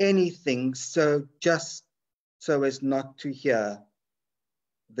 just so as not to hear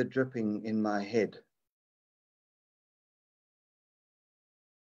the dripping in my head.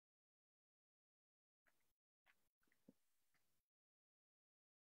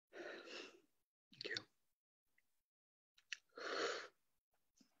 Thank you.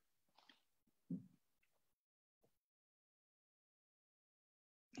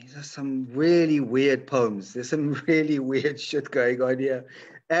 These are some really weird poems. There's some really weird shit going on here.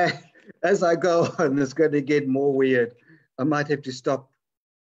 And as I go on, it's going to get more weird. I might have to stop.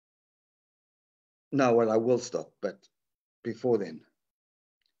 No, well, I will stop, but before then.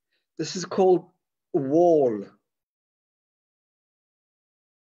 This is called Wall.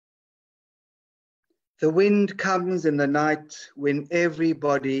 The wind comes in the night when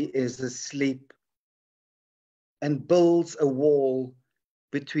everybody is asleep and builds a wall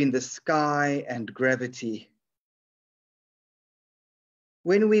between the sky and gravity.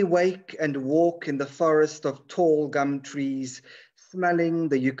 When we wake and walk in the forest of tall gum trees, smelling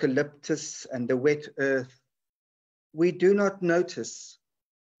the eucalyptus and the wet earth, we do not notice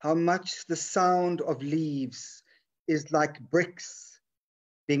how much the sound of leaves is like bricks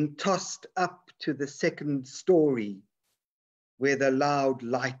being tossed up to the second story where the loud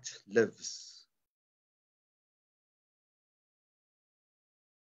light lives.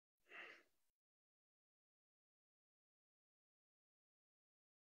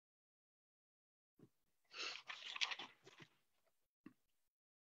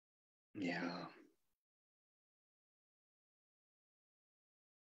 Yeah.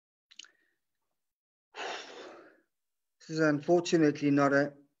 This is unfortunately not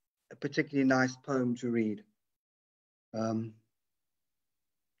a particularly nice poem to read.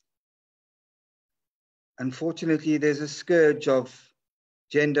 Unfortunately, there's a scourge of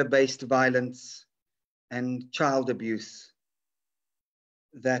gender-based violence and child abuse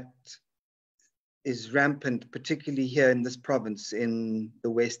that is rampant, particularly here in this province in the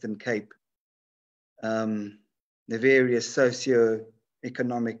Western Cape. The various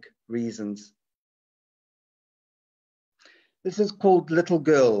socio-economic reasons. This is called Little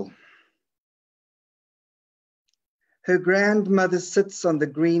Girl. Her grandmother sits on the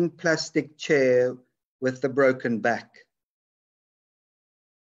green plastic chair with the broken back.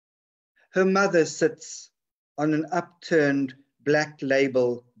 Her mother sits on an upturned black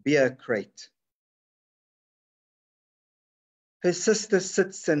label beer crate. Her sister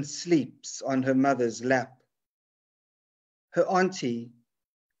sits and sleeps on her mother's lap. Her auntie,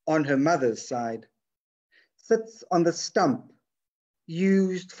 on her mother's side, sits on the stump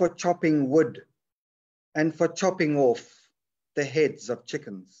used for chopping wood and for chopping off the heads of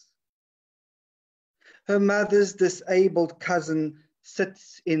chickens. Her mother's disabled cousin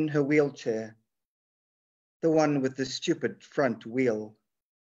sits in her wheelchair, the one with the stupid front wheel.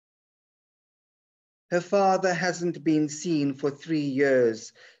 Her father hasn't been seen for 3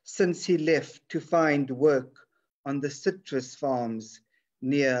 years since he left to find work on the citrus farms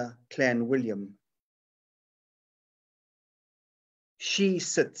near Clanwilliam. She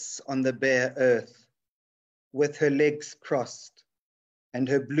sits on the bare earth with her legs crossed and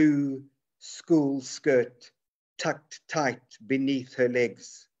her blue school skirt tucked tight beneath her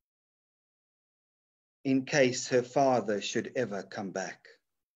legs in case her father should ever come back.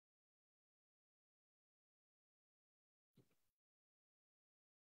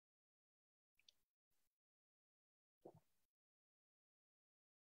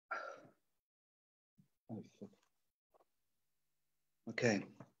 Oh, shit. Okay.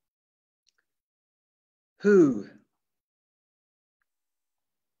 Who?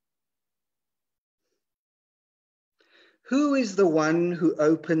 Who is the one who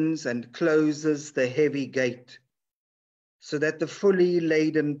opens and closes the heavy gate so that the fully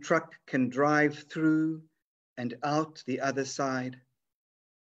laden truck can drive through and out the other side?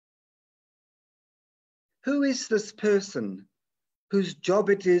 Who is this person whose job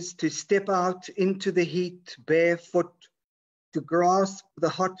it is to step out into the heat barefoot, to grasp the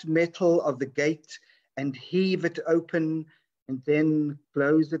hot metal of the gate and heave it open and then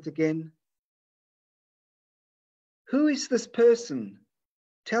close it again? Who is this person?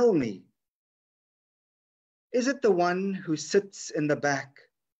 Tell me. Is it the one who sits in the back?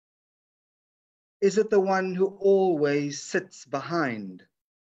 Is it the one who always sits behind?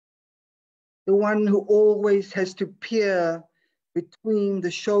 The one who always has to peer between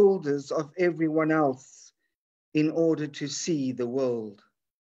the shoulders of everyone else in order to see the world?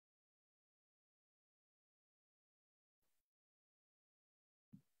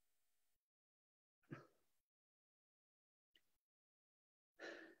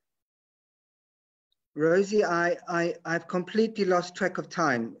 Rosie, I've completely lost track of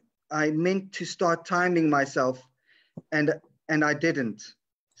time. I meant to start timing myself and I didn't.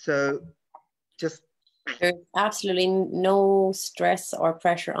 So just... There's absolutely no stress or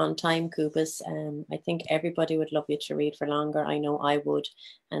pressure on time, Kobus. I think everybody would love you to read for longer. I know I would.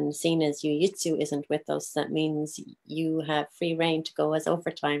 And seeing as Jiu-Jitsu isn't with us, that means you have free reign to go as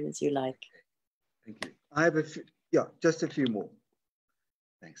overtime as you like. Thank you. I have a few, yeah, just a few more.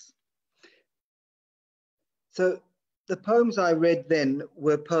 Thanks. So the poems I read then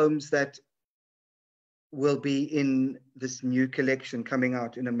were poems that will be in this new collection coming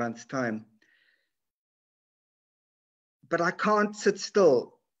out in a month's time. But I can't sit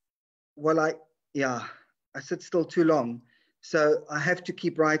still. Well, I sit still too long. So I have to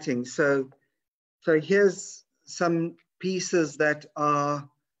keep writing. So here's some pieces that are,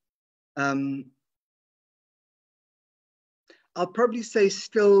 I'll probably say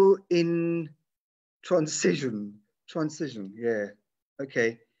still in transition, yeah,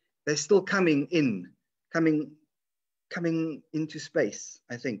 okay. They're still coming into space,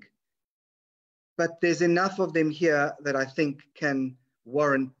 I think. But there's enough of them here that I think can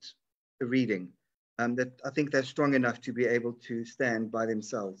warrant a reading. That I think they're strong enough to be able to stand by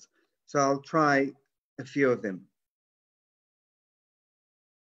themselves. So I'll try a few of them.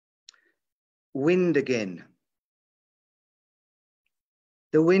 Wind again.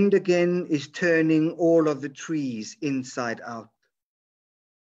 The wind again is turning all of the trees inside out.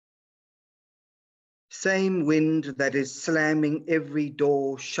 Same wind that is slamming every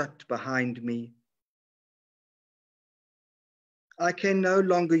door shut behind me. I can no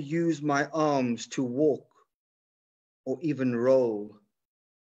longer use my arms to walk or even roll.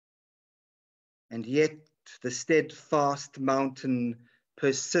 And yet the steadfast mountain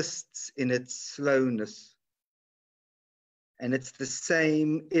persists in its slowness. And it's the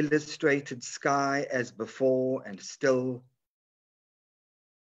same illustrated sky as before and still.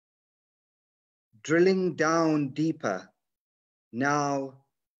 Drilling down deeper, now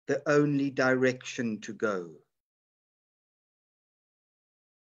the only direction to go.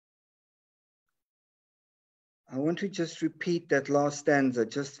 I want to just repeat that last stanza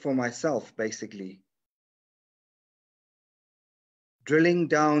just for myself, basically. Drilling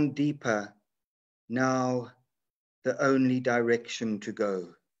down deeper, now the only direction to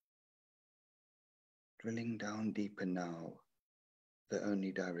go. Drilling down deeper now, the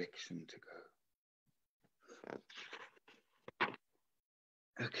only direction to go.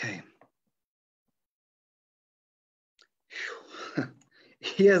 Okay.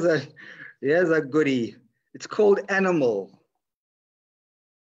 Here's a goodie. It's called Animal.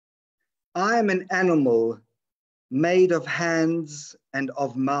 I am an animal made of hands and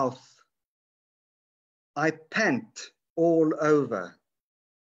of mouth. I pant all over.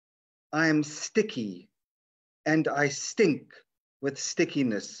 I am sticky and I stink with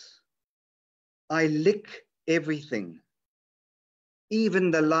stickiness. I lick everything,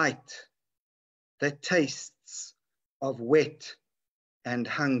 even the light that tastes of wet and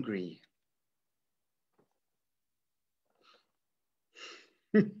hungry.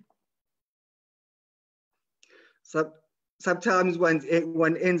 Sometimes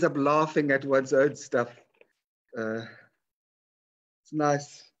one ends up laughing at one's own stuff. It's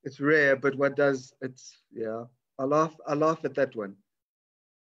nice. It's rare, but one does. It's yeah. I laugh at that one.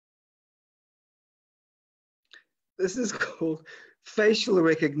 This is called facial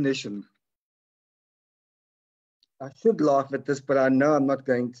recognition. I should laugh at this, but I know I'm not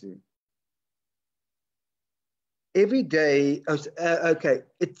going to. Every day, okay,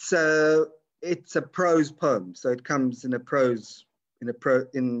 it's a prose poem, so it comes in prose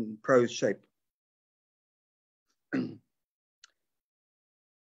shape.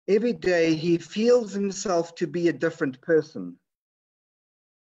 Every day he feels himself to be a different person.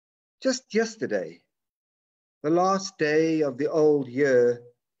 Just yesterday, the last day of the old year,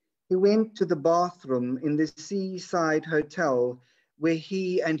 he went to the bathroom in the seaside hotel where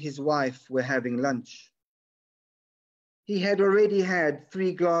he and his wife were having lunch. He had already had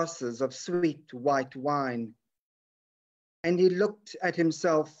 3 glasses of sweet white wine, and he looked at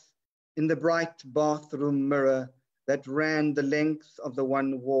himself in the bright bathroom mirror that ran the length of the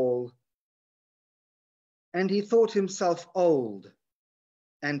one wall. And he thought himself old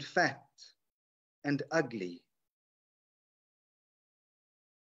and fat and ugly.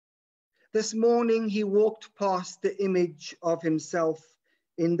 This morning he walked past the image of himself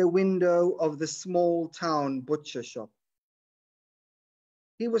in the window of the small town butcher shop.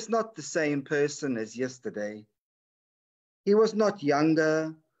 He was not the same person as yesterday. He was not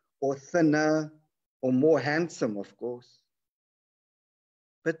younger or thinner or more handsome, of course.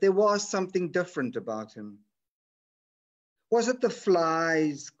 But there was something different about him. Was it the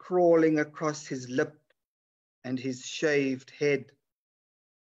flies crawling across his lip and his shaved head?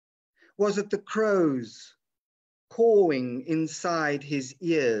 Was it the crows cawing inside his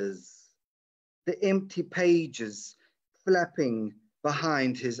ears, the empty pages flapping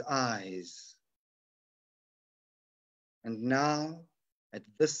behind his eyes? And now, at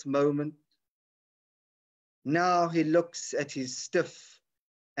this moment, now he looks at his stiff,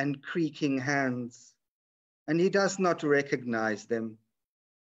 and creaking hands, and he does not recognize them.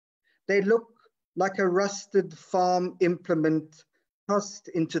 They look like a rusted farm implement tossed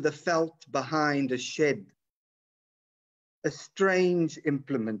into the felt behind a shed, a strange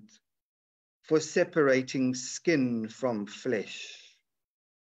implement for separating skin from flesh.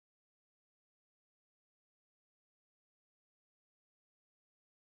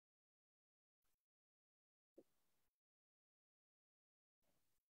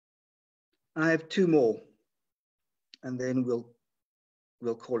 I have two more, and then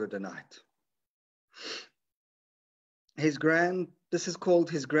we'll call it a night. This is called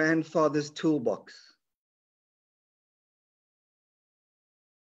His Grandfather's Toolbox.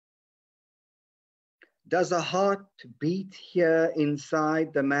 Does a heart beat here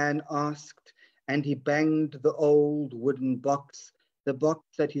inside? The man asked, and he banged the old wooden box, the box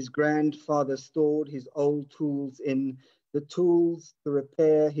that his grandfather stored his old tools in, the tools to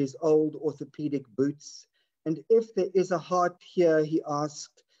repair his old orthopedic boots. And if there is a heart here, he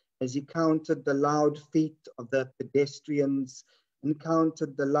asked, as he counted the loud feet of the pedestrians and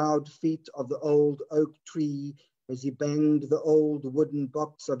counted the loud feet of the old oak tree, as he banged the old wooden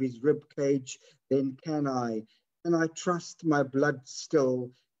box of his rib cage, then can I trust my blood still?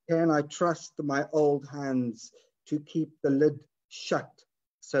 Can I trust my old hands to keep the lid shut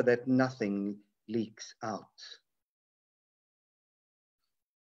so that nothing leaks out?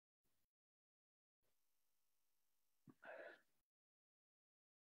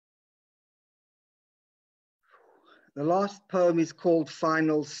 The last poem is called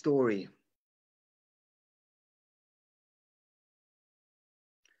Final Story.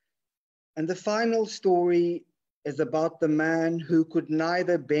 And the final story is about the man who could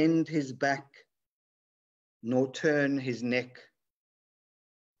neither bend his back nor turn his neck.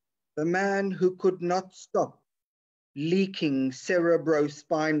 The man who could not stop leaking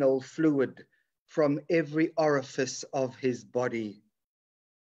cerebrospinal fluid from every orifice of his body.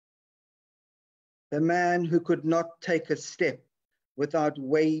 The man who could not take a step without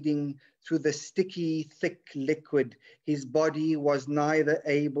wading through the sticky, thick liquid his body was neither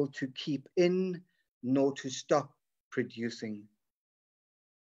able to keep in nor to stop producing.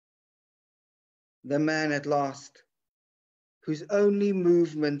 The man at last, whose only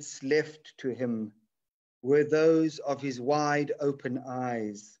movements left to him were those of his wide open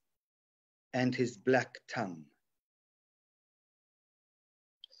eyes and his black tongue.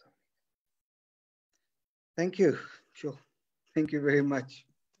 Thank you. Sure. Thank you very much.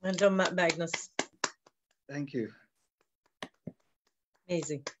 Well done, Matt Magnus. Thank you.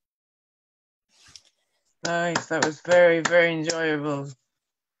 Amazing. Nice. That was very, very enjoyable.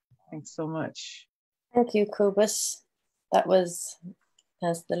 Thanks so much. Thank you, Kobus. That was,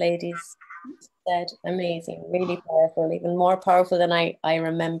 as the ladies said, amazing, really powerful, even more powerful than I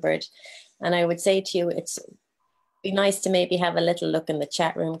remembered. And I would say to you, it's be nice to maybe have a little look in the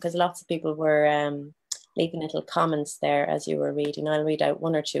chat room, because lots of people were leaving little comments there as you were reading. I'll read out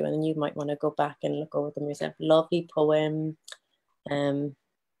one or two and then you might want to go back and look over them yourself. Lovely poem. In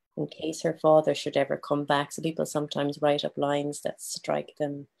case her father should ever come back. So people sometimes write up lines that strike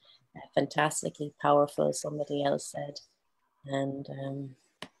them. Fantastically powerful, somebody else said. And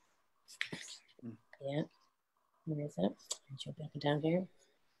yeah, where is it? I should be down here.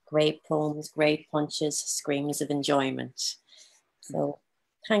 Great poems, great punches, screams of enjoyment. So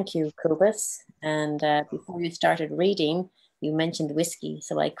thank you, Kobus. And before you started reading, you mentioned whiskey.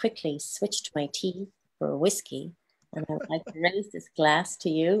 So I quickly switched my tea for whiskey. And I would like to raise this glass to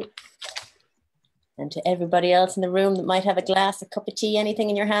you and to everybody else in the room that might have a glass, a cup of tea, anything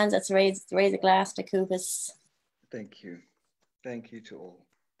in your hands. Let's raise a glass to Kobus. Thank you. Thank you to all.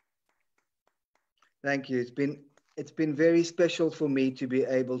 Thank you. It's been very special for me to be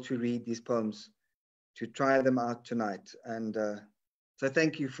able to read these poems, to try them out tonight. And so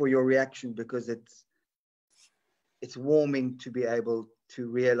thank you for your reaction, because it's warming to be able to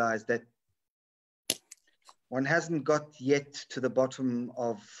realize that one hasn't got yet to the bottom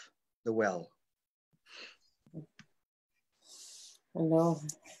of the well. No,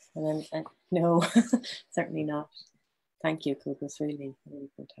 no, certainly not. Thank you, Kobus. Really, really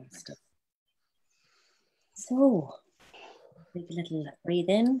fantastic. So, take a little breathe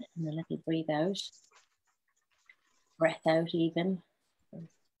in and a little breathe out. Breath out even.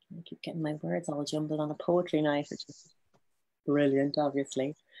 I keep getting my words all jumbled on a poetry night, which is brilliant,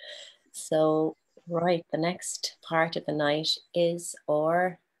 obviously. So, right, the next part of the night is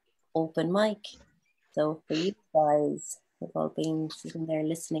our open mic. So for you guys who've all been sitting there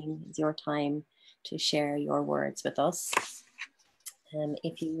listening, it's your time to share your words with us.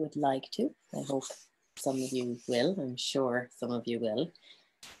 If you would like to, I hope some of you will, I'm sure some of you will.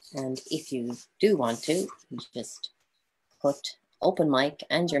 And if you do want to, you just put open mic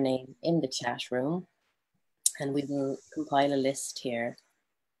and your name in the chat room, and we will compile a list here.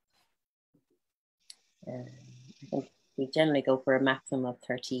 I think we generally go for a maximum of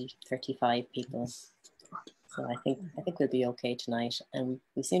 30, 35 people. So I think we'll be okay tonight. And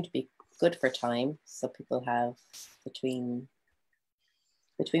we seem to be good for time. So people have between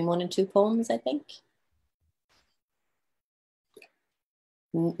 1 and 2 poems, I think.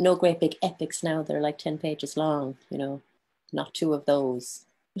 No great big epics now. They're like 10 pages long, you know, not 2 of those,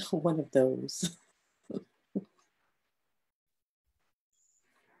 1 of those.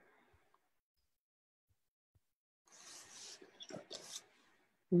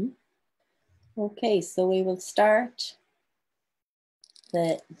 Okay, so we will start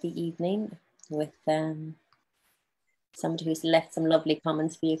the evening with somebody who's left some lovely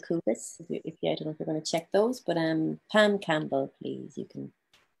comments via Kobus. If you, I don't know if you're going to check those, but Pam Campbell, please, you can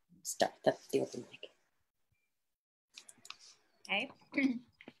start the open mic. Okay.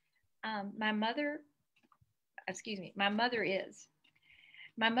 My mother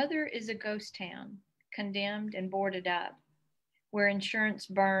is a ghost town, condemned and boarded up, where insurance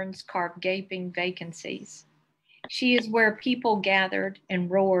burns carve gaping vacancies. She is where people gathered and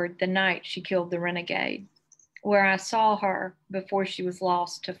roared the night she killed the renegade, where I saw her before she was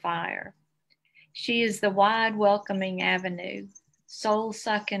lost to fire. She is the wide welcoming avenue,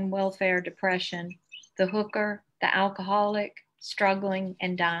 soul-sucking welfare depression, the hooker, the alcoholic, struggling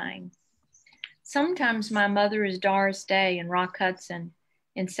and dying. Sometimes my mother is Doris Day in Rock Hudson,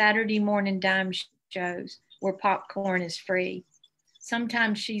 in Saturday morning dime shows where popcorn is free.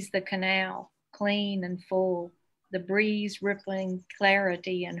 Sometimes she's the canal, clean and full, the breeze rippling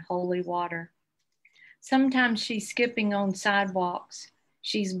clarity and holy water. Sometimes she's skipping on sidewalks.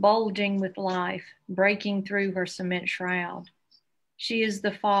 She's bulging with life, breaking through her cement shroud. She is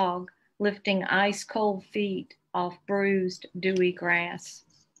the fog, lifting ice-cold feet off bruised, dewy grass.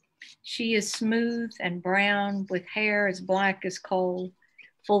 She is smooth and brown, with hair as black as coal,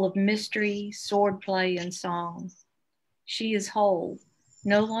 full of mystery, swordplay, and song. She is whole,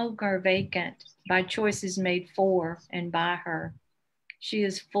 no longer vacant by choices made for and by her. She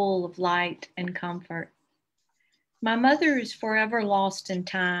is full of light and comfort. My mother is forever lost in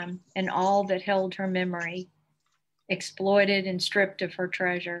time and all that held her memory, exploited and stripped of her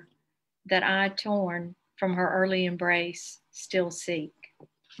treasure, that I, torn from her early embrace, still seek.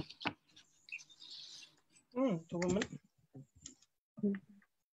 The woman.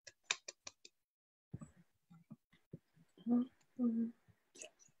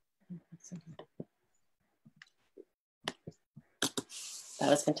 That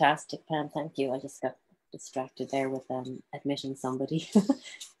was fantastic, Pam. Thank you. I just got distracted there with admitting somebody.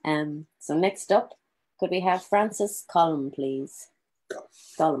 So next up, could we have Francis Collum, please?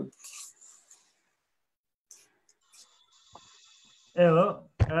 Collum. Hello.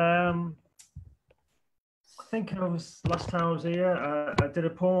 I think last time I was here, I did a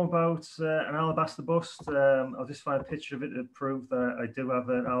poem about an alabaster bust. I'll just find a picture of it to prove that I do have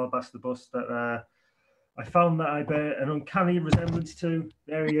an alabaster bust that I found that I bear an uncanny resemblance to.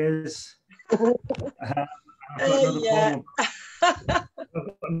 There he is. I've got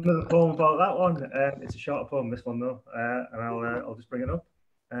another poem about that one. It's a shorter poem, this one though, and I'll just bring it up.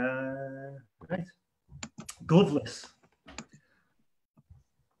 Right. Gloveless.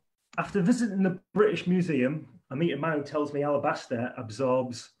 After visiting the British Museum, I meet a man who tells me alabaster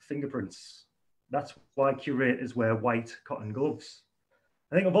absorbs fingerprints. That's why curators wear white cotton gloves.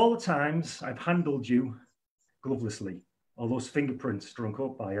 I think of all the times I've handled you glovelessly, all those fingerprints drunk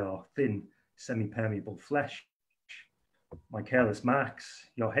up by your thin, semi-permeable flesh, my careless marks,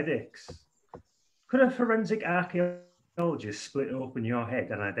 your headaches. Could a forensic archaeologist split open your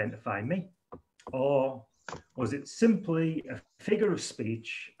head and identify me? Or was it simply a figure of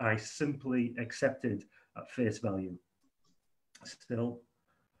speech I simply accepted at face value? Still,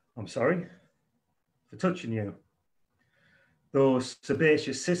 I'm sorry for touching you. Those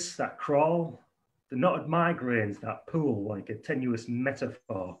sebaceous cysts that crawl, the knotted migraines that pool like a tenuous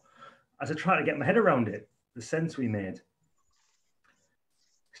metaphor as I try to get my head around it, the sense we made.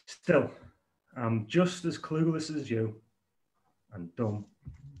 Still, I'm just as clueless as you and dumb.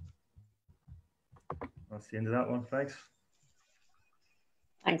 That's the end of that one, thanks.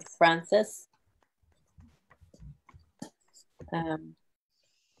 Thanks, Francis.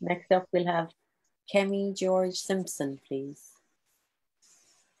 Next up, we'll have Kemi George Simpson, please.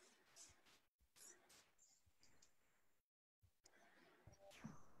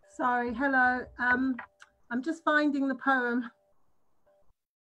 Sorry, hello. I'm just finding the poem.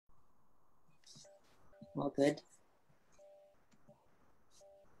 All good.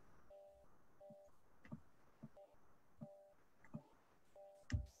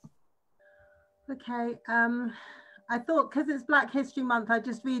 Okay, I thought because it's Black History Month, I'd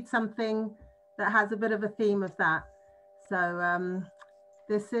just read something that has a bit of a theme of that. So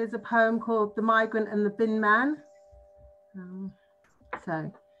this is a poem called The Migrant and the Bin Man.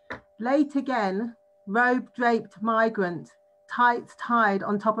 So, late again, robe-draped migrant, tights tied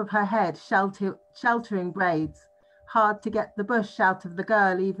on top of her head, sheltering braids. Hard to get the bush out of the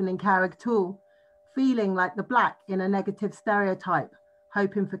girl, even in Carrick-Tool, feeling like the black in a negative stereotype,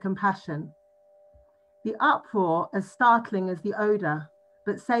 hoping for compassion. The uproar as startling as the odor,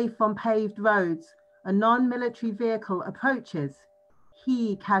 but safe on paved roads, a non-military vehicle approaches.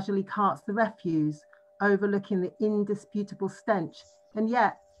 He casually carts the refuse, overlooking the indisputable stench, and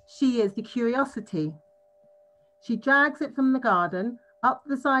yet she is the curiosity. She drags it from the garden, up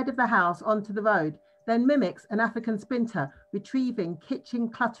the side of the house onto the road, then mimics an African sprinter, retrieving kitchen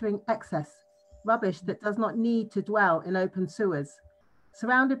cluttering excess, rubbish that does not need to dwell in open sewers.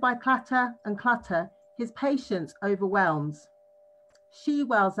 Surrounded by clatter and clutter, his patience overwhelms. She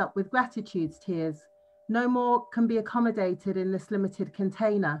wells up with gratitude's tears. No more can be accommodated in this limited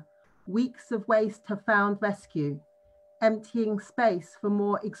container. Weeks of waste have found rescue, emptying space for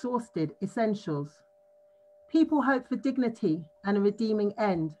more exhausted essentials. People hope for dignity and a redeeming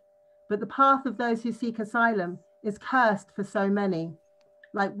end, but the path of those who seek asylum is cursed for so many,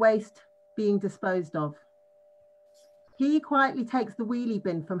 like waste being disposed of. He quietly takes the wheelie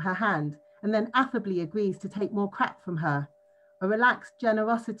bin from her hand and then affably agrees to take more crap from her. A relaxed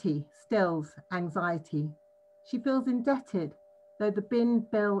generosity stills anxiety. She feels indebted, though the bin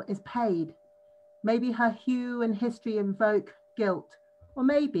bill is paid. Maybe her hue and history invoke guilt, or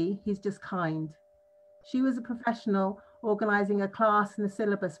maybe he's just kind. She was a professional, organizing a class and a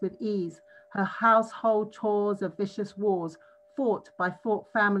syllabus with ease, her household chores of vicious wars fought by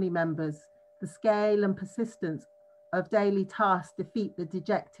family members. The scale and persistence of daily tasks defeat the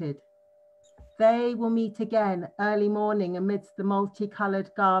dejected. They will meet again early morning amidst the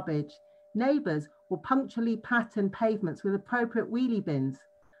multicolored garbage. Neighbors will punctually pattern pavements with appropriate wheelie bins.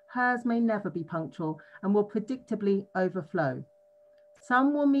 Hers may never be punctual and will predictably overflow.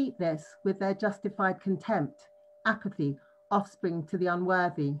 Some will meet this with their justified contempt, apathy, offspring to the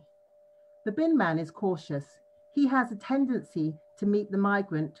unworthy. The bin man is cautious. He has a tendency to meet the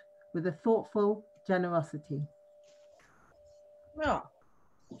migrant with a thoughtful generosity. Oh.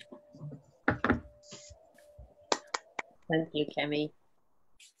 Thank you, Kemi.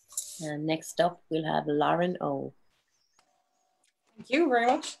 And next up, we'll have Lauren O. Thank you very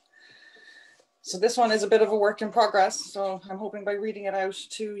much. So this one is a bit of a work in progress. So I'm hoping by reading it out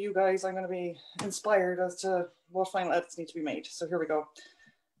to you guys, I'm going to be inspired as to what final edits need to be made. So here we go.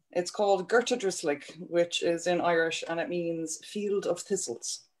 It's called Gerta Drislig, which is in Irish, and it means field of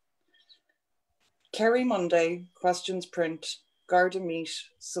thistles. Kerry Monday, questions print, garden meet,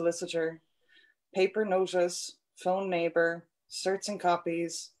 solicitor, paper notice, phone neighbour, certs and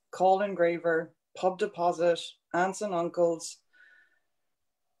copies, call engraver, pub deposit, aunts and uncles.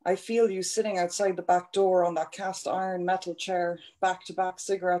 I feel you sitting outside the back door on that cast iron metal chair, back-to-back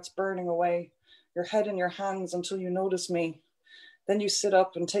cigarettes burning away, your head in your hands until you notice me. Then you sit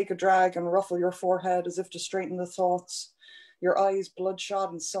up and take a drag and ruffle your forehead as if to straighten the thoughts, your eyes bloodshot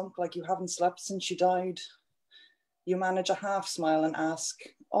and sunk like you haven't slept since she died. You manage a half smile and ask,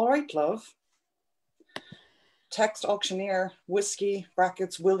 all right, love. Text auctioneer, whiskey,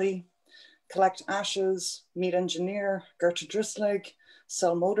 brackets, Willie, collect ashes, meet engineer, Gerta Drislig,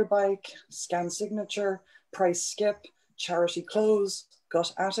 sell motorbike, scan signature, price skip, charity close,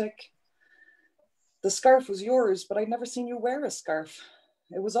 gut attic. The scarf was yours, but I'd never seen you wear a scarf.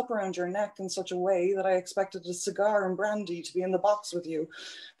 It was up around your neck in such a way that I expected a cigar and brandy to be in the box with you.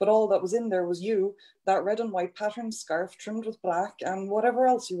 But all that was in there was you, that red and white patterned scarf trimmed with black, and whatever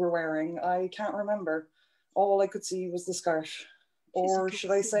else you were wearing, I can't remember. All I could see was the scarf. Or should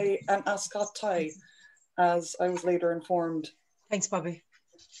I say an ascot tie, as I was later informed. Thanks, Bobby.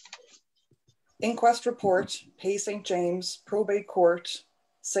 Inquest report, Pay St. James, probate court,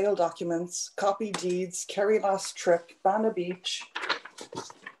 sale documents, copy deeds, Kerry last trip, Banna Beach,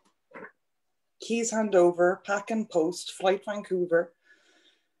 keys handover, pack and post, flight Vancouver.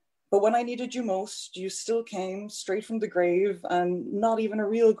 But when I needed you most, you still came straight from the grave, and not even a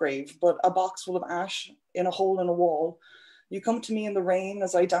real grave, but a box full of ash in a hole in a wall. You come to me in the rain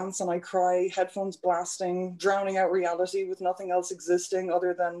as I dance and I cry, headphones blasting, drowning out reality with nothing else existing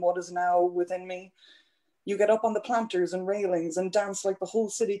other than what is now within me. You get up on the planters and railings and dance like the whole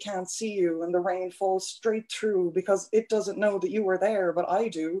city can't see you, and the rain falls straight through because it doesn't know that you were there, but I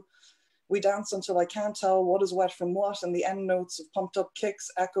do. We dance until I can't tell what is wet from what, and the end notes of pumped up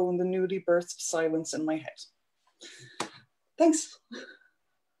kicks echo in the newly birthed silence in my head. Thanks.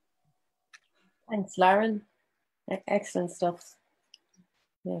 Thanks, Lauren. Excellent stuff.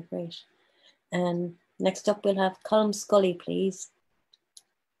 Yeah, great. And next up, we'll have Colm Scully, please.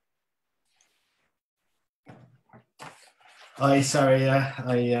 Hi, sorry,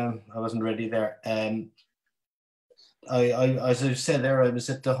 I wasn't ready there. As I said there, I was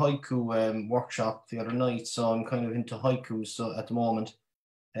at the haiku workshop the other night, so I'm kind of into haikus. So at the moment,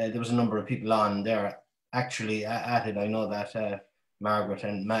 there was a number of people on there actually at it. I know that Margaret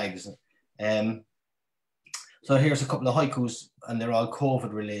and Mags. So here's a couple of haikus, and they're all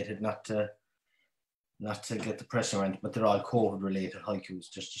COVID related, not to get the press around, but they're all COVID related haikus,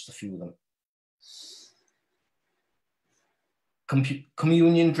 just a few of them.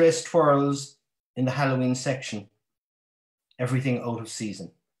 Communion dress twirls in the Halloween section. Everything out of season.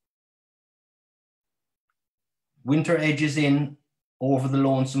 Winter edges in over the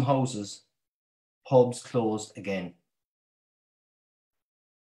lonesome houses. Pubs closed again.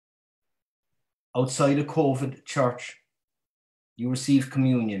 Outside a COVID church, you receive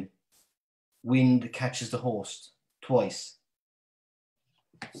communion. Wind catches the host twice.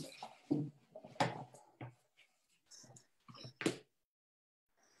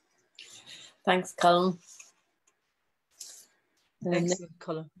 Thanks, Colm. Excellent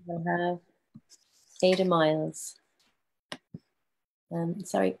colour. We'll have Ada Miles.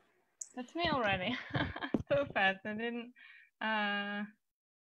 Sorry. That's me already. So fast. I didn't.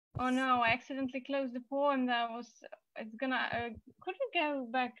 Oh no! I accidentally closed the poem. It's gonna. Could you go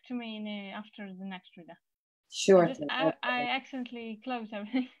back to me after the next reader? Sure. I accidentally closed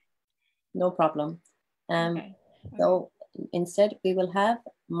everything. No problem. Okay. So instead, we will have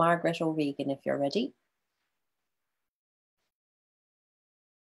Margaret O'Regan, if you're ready.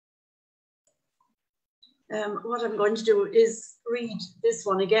 What I'm going to do is read this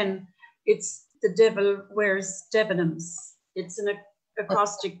one again. It's The Devil Wears Debenhams. It's an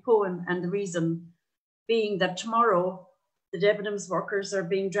acrostic poem, and the reason being that tomorrow the Debenhams workers are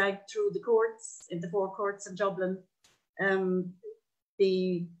being dragged through the courts, in the four courts in Dublin.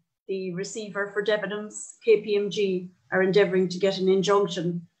 The receiver for Debenhams, KPMG, are endeavouring to get an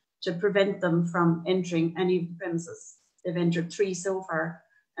injunction to prevent them from entering any of the premises. They've entered 3 so far,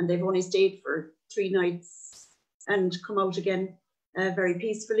 and they've only stayed for 3 nights and come out again very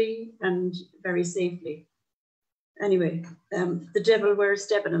peacefully and very safely. Anyway, The Devil Wears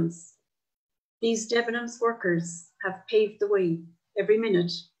Debenhams. These Debenhams workers have paved the way every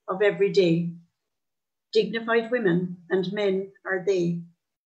minute of every day. Dignified women and men are they,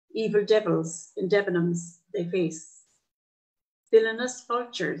 evil devils in Debenhams they face. Villainous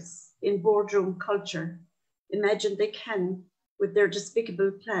vultures in boardroom culture imagine they can, with their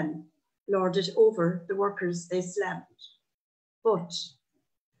despicable plan, lord it over the workers they slammed. But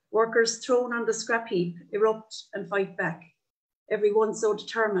workers thrown on the scrap heap erupt and fight back, everyone so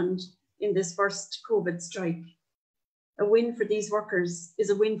determined in this first COVID strike. A win for these workers is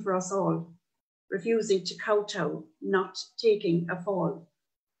a win for us all, refusing to kowtow, not taking a fall,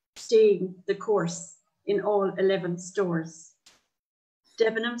 staying the course in all 11 stores.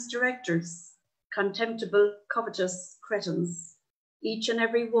 Debenhams directors, contemptible, covetous cretins, each and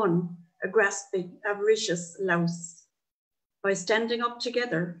every one a grasping, avaricious louse. By standing up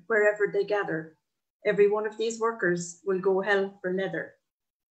together wherever they gather, every one of these workers will go hell for leather.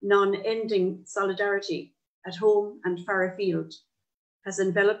 Non-ending solidarity at home and far afield has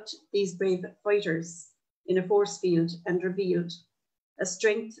enveloped these brave fighters in a force field and revealed a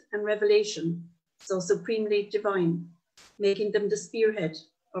strength and revelation so supremely divine, making them the spearhead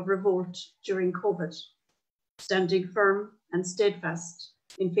of revolt during COVID, standing firm and steadfast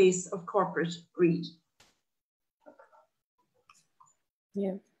in face of corporate greed.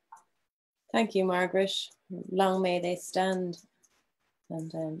 Yeah. Thank you, Margaret. Long may they stand.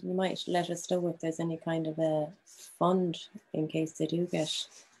 And you might let us know if there's any kind of a fund in case they do get,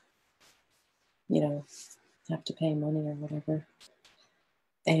 have to pay money or whatever.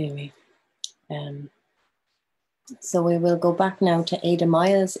 Anyway, so we will go back now to Ada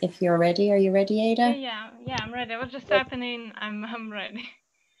Miles if you're ready. Are you ready, Ada? Yeah, I'm ready. I was just typing in. I'm ready.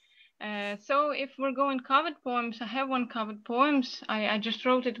 So if we're going COVID poems, I have one COVID poems. I just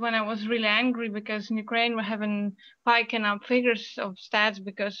wrote it when I was really angry because in Ukraine we're having piking up figures of stats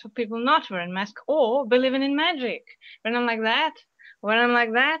because of people not wearing masks or believing in magic. When I'm like that, I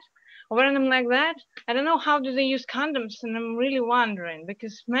don't know how do they use condoms, and I'm really wondering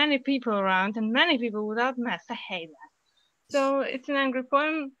because many people around and many people without masks. I hate that. So it's an angry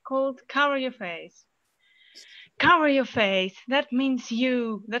poem called Cover Your Face. Cover your face, that means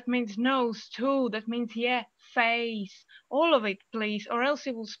you, that means nose too, that means yeah, face, all of it please, or else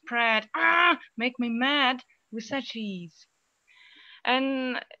it will spread, make me mad with such ease.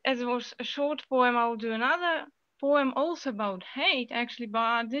 And as it was a short poem, I'll do another poem also about hate, actually,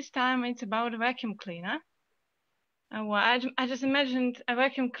 but this time it's about a vacuum cleaner. Well, I just imagined a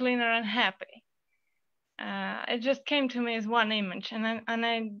vacuum cleaner unhappy. It just came to me as one image, and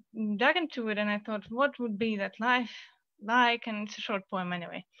I dug into it, and I thought, what would be that life like? And it's a short poem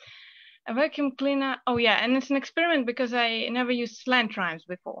anyway. A vacuum cleaner, oh yeah, and it's an experiment because I never used slant rhymes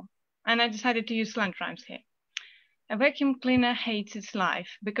before, and I decided to use slant rhymes here. A vacuum cleaner hates its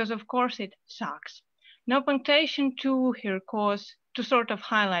life because of course it sucks. No punctuation to here cause to sort of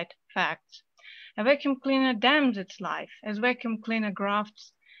highlight facts. A vacuum cleaner damns its life as vacuum cleaner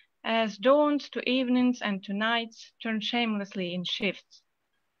grafts, as dawns to evenings and to nights turn shamelessly in shifts.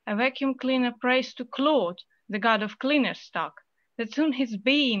 A vacuum cleaner prays to Claude, the god of cleaner stock, that soon his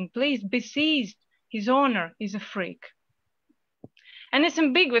being please be seized, his honor is a freak. And it's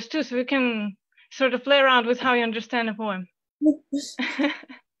ambiguous too, so we can sort of play around with how you understand a poem.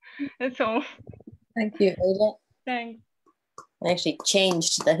 That's all. Thank you, Ada. Thanks. I actually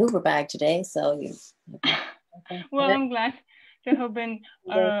changed the Hoover bag today, so you. Well, I'm glad to have been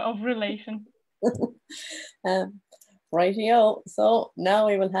of relation. Rightio. So now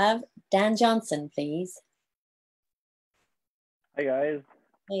we will have Dan Johnson, please. Hi guys.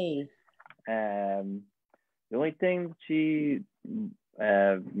 Hey. The only thing that she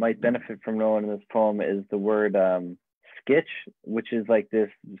might benefit from knowing in this poem is the word skitch, which is like this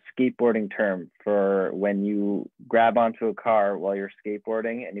skateboarding term for when you grab onto a car while you're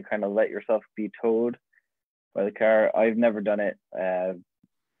skateboarding and you kind of let yourself be towed by the car. I've never done it,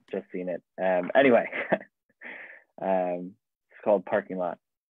 just seen it. Anyway, it's called Parking Lot.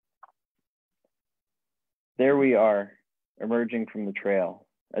 There we are, emerging from the trail,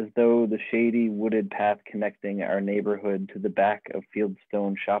 as though the shady wooded path connecting our neighborhood to the back of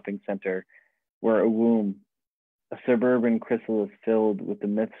Fieldstone Shopping Center were a womb, a suburban chrysalis filled with the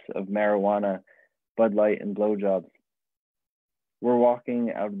myths of marijuana, Bud Light, and blowjobs. We're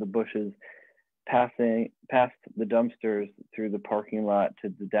walking out of the bushes, past the dumpsters through the parking lot to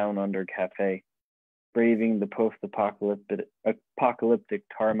the Down Under Cafe, braving the post-apocalyptic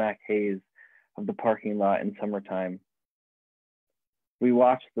tarmac haze of the parking lot in summertime. We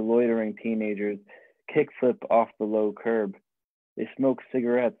watch the loitering teenagers kickflip off the low curb. They smoke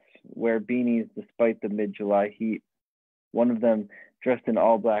cigarettes, wear beanies despite the mid-July heat. One of them, dressed in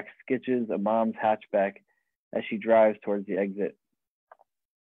all black, sketches a mom's hatchback as she drives towards the exit.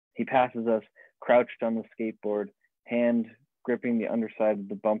 He passes us, crouched on the skateboard, hand gripping the underside of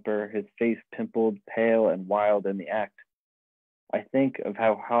the bumper, his face pimpled, pale, and wild in the act. I think of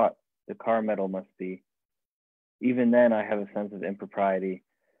how hot the car metal must be. Even then, I have a sense of impropriety.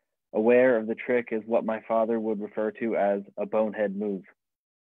 Aware of the trick is what my father would refer to as a bonehead move.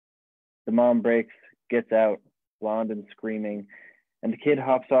 The mom breaks, gets out, blonde and screaming, and the kid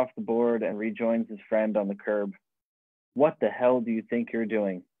hops off the board and rejoins his friend on the curb. What the hell do you think you're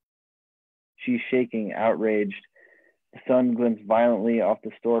doing? She's shaking, outraged. The sun glints violently off the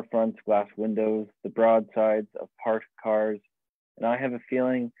storefront's glass windows, the broadsides of parked cars, and I have a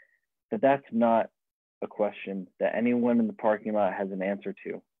feeling that that's not a question that anyone in the parking lot has an answer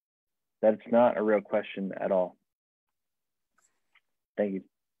to. That it's not a real question at all. Thank you.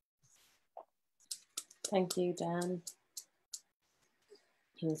 Thank you, Dan.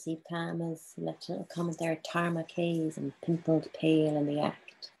 You can see Pam has left a little comment there, tarmac haze and pimpled pale in the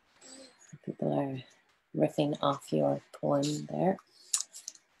act. People are riffing off your poem there.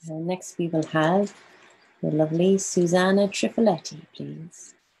 Next we will have the lovely Susanna Trifoletti,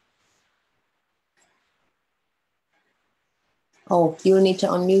 please. Oh, you'll need to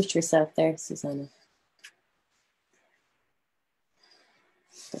unmute yourself there, Susanna.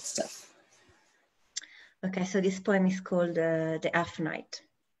 Good stuff. Okay, so this poem is called The Half Night.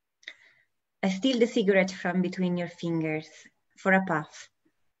 I steal the cigarette from between your fingers for a puff,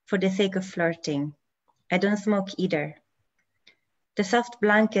 for the sake of flirting. I don't smoke either. The soft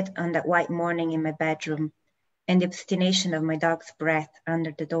blanket on that white morning in my bedroom and the obstination of my dog's breath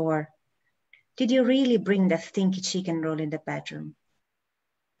under the door. Did you really bring that stinky chicken roll in the bedroom?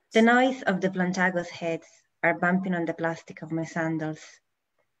 The noise of the Plantagos heads are bumping on the plastic of my sandals.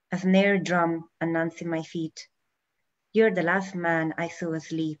 A snare drum announcing my feet. You're the last man I saw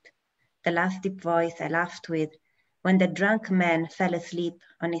asleep, the last deep voice I laughed with when the drunk man fell asleep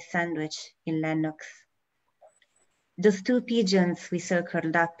on his sandwich in Lennox. Those two pigeons we saw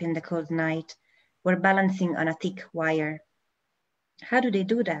curled up in the cold night were balancing on a thick wire. How do they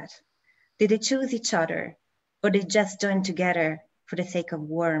do that? Did they choose each other, or they just join together for the sake of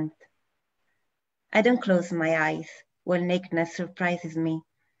warmth? I don't close my eyes while nakedness surprises me,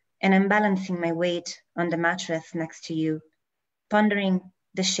 and I'm balancing my weight on the mattress next to you. pondering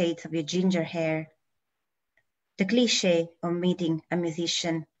the shades of your ginger hair. The cliche of meeting a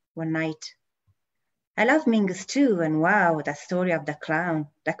musician one night. I love Mingus too, and wow, that story of the clown,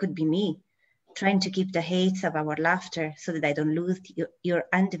 that could be me, trying to keep the hates of our laughter so that I don't lose your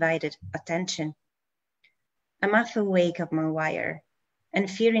undivided attention. I'm half awake of my wire,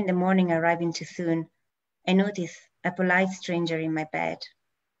 and fearing the morning arriving too soon, I notice a polite stranger in my bed.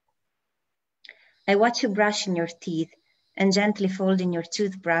 I watch you brushing your teeth and gently folding your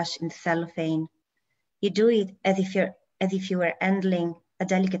toothbrush in the cellophane. You do it as if you were handling a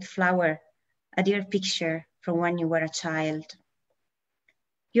delicate flower, a dear picture from when you were a child.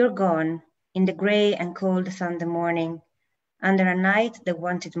 You're gone in the grey and cold Sunday morning, under a night that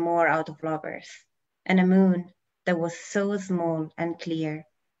wanted more out of lovers, and a moon that was so small and clear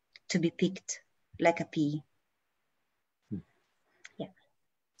to be picked like a pea. Yeah.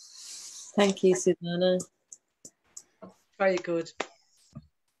 Thank you, Susanna. Very good.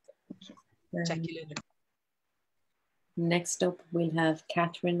 Check you later. Next up, we'll have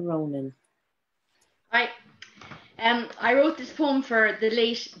Catherine Ronan. Hi. I wrote this poem for the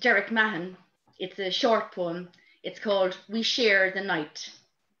late Derek Mahon. It's a short poem. It's called We Share the Night.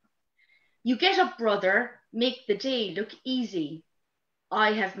 You get up, brother, make the day look easy.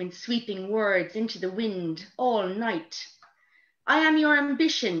 I have been sweeping words into the wind all night. I am your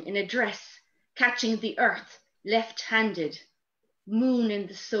ambition in a dress, catching the earth left-handed. Moon in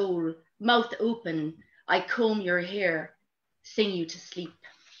the soul, mouth open, I comb your hair, sing you to sleep.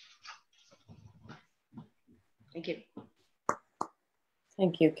 Thank you.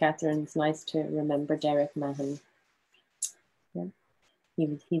 Thank you, Catherine. It's nice to remember Derek Mahon. Yeah.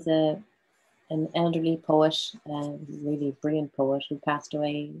 He's an elderly poet, really brilliant poet who passed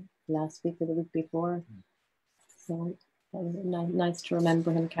away last week or the week before. So nice to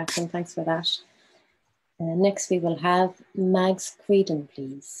remember him, Catherine. Thanks for that. Next we will have Mags Creedon,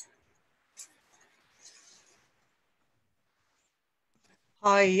 please.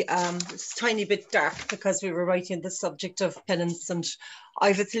 Hi, it's a tiny bit dark because we were writing the subject of penance, and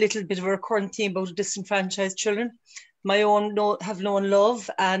I've a little bit of a recurring theme about disenfranchised children. My own have known love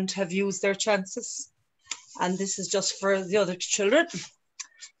and have used their chances, and this is just for the other children.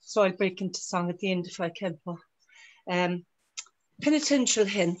 So I'll break into song at the end if I can. Penitential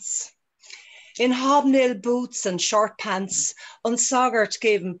hints. In hobnail boots and short pants, Unsogart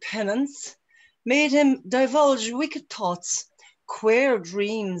gave him penance, made him divulge wicked thoughts, queer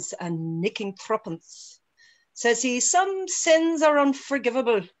dreams and nicking threepence. Says he, some sins are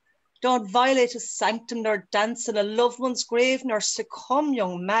unforgivable. Don't violate a sanctum nor dance in a loved one's grave nor succumb,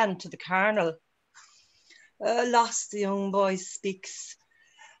 young man, to the carnal. Alas, the young boy speaks.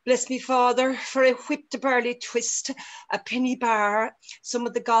 Bless me, father, for I whipped a barley twist, a penny bar, some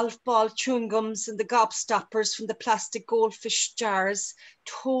of the golf ball chewing gums and the gobstoppers from the plastic goldfish jars,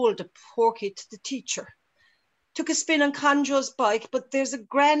 told a porky to the teacher. Took a spin on Conjo's bike, but there's a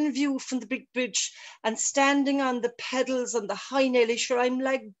grand view from the big bridge, and standing on the pedals on the high nail, sure I'm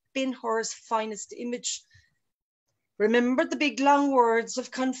like Ben-Hur's finest image. Remember the big long words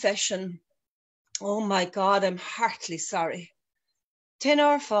of confession. Oh my God, I'm heartily sorry. 10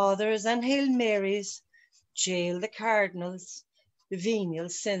 Our Fathers and Hail Marys, jail the cardinals, the venial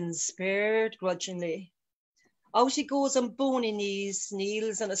sins spared grudgingly. Out he goes on bony knees,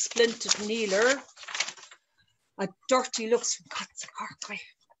 kneels on a splintered kneeler. A dirty looks from Cots of Cork.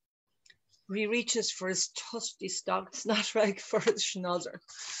 He reaches for his trusty stocks, not right for his schnauzer.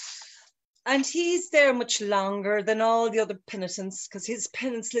 And he's there much longer than all the other penitents, because his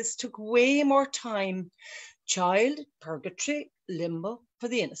penance list took way more time. Child, purgatory, limbo for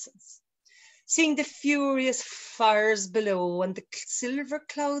the innocents. Seeing the furious fires below and the silver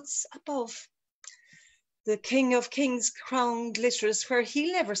clouds above. The King of Kings' crown glitters where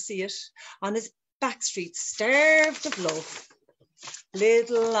he'll never see it, on his back street starved of love.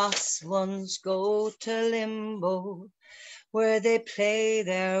 Little lost ones go to limbo, where they play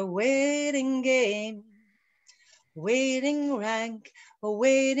their waiting game. Waiting rank, a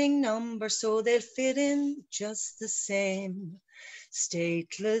waiting number, so they'll fit in just the same.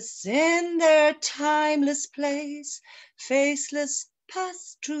 Stateless in their timeless place, faceless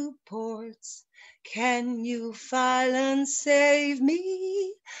pass through ports. Can you file and save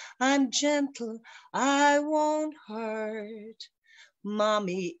me? I'm gentle, I won't hurt.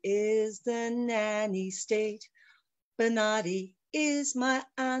 Mommy is the nanny state, Benatti is my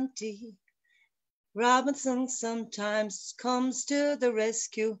auntie. Robinson sometimes comes to the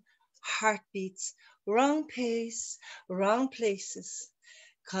rescue, heartbeats, wrong pace, wrong places,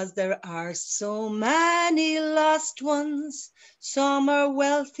 'cause there are so many lost ones. Some are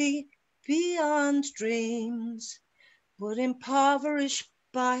wealthy beyond dreams. but impoverished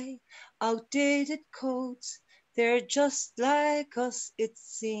by outdated codes. They're just like us, it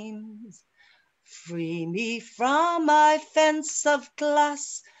seems. Free me from my fence of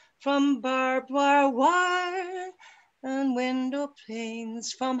glass, from barbed wire and window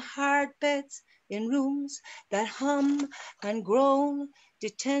panes, from hard beds in rooms that hum and groan.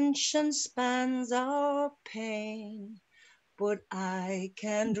 Detention spans our pain. But I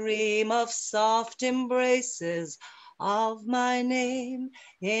can dream of soft embraces, of my name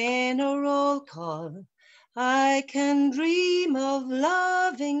in a roll call. I can dream of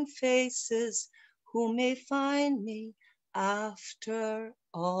loving faces who may find me after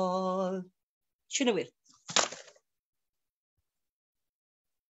all. Sinead.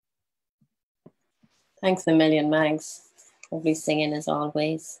 Thanks a million, Mags. Lovely singing as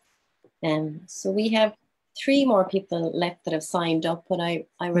always. So we have 3 more people left that have signed up, but I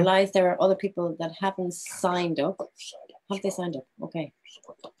realize there are other people that haven't signed up. Have they signed up? Okay.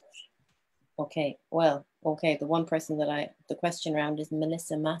 Okay, well, okay, the one person that the question round is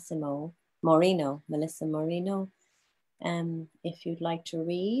Melissa Moreno. Melissa Moreno. If you'd like to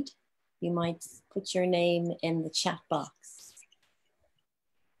read, you might put your name in the chat box.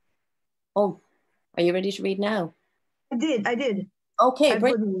 Oh, are you ready to read now? I did. Okay,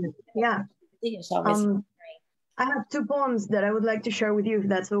 brilliant. Yeah. I have 2 poems that I would like to share with you, if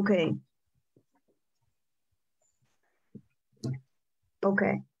that's okay.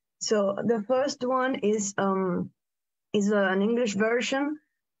 Okay. So the first one is an English version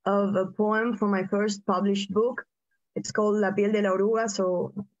of a poem from my first published book. It's called La piel de la oruga,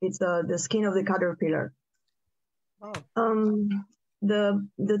 so it's the skin of the caterpillar. Oh.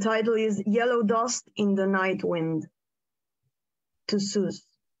 The title is Yellow Dust in the Night Wind. To Sus.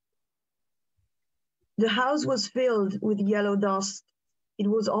 The house was filled with yellow dust. It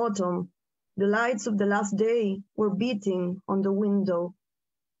was autumn. The lights of the last day were beating on the window.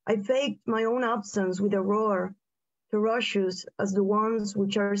 I faked my own absence with a roar, ferocious as the ones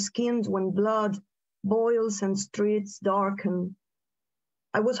which are skinned when blood boils and streets darken.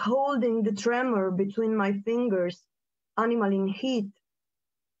 I was holding the tremor between my fingers, animal in heat,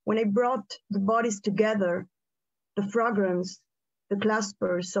 when I brought the bodies together, the fragrance, the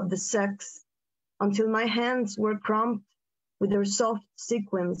claspers of the sex, until my hands were cramped with their soft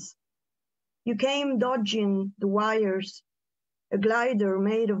sequins. You came dodging the wires, a glider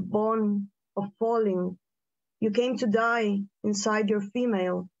made of bone, of falling. You came to die inside your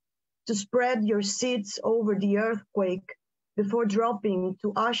female, to spread your seeds over the earthquake before dropping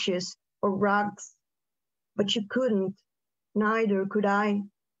to ashes or rags. But you couldn't, neither could I,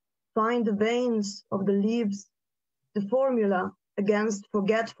 find the veins of the leaves, the formula against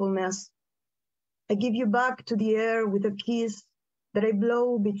forgetfulness. I give you back to the air with a kiss that I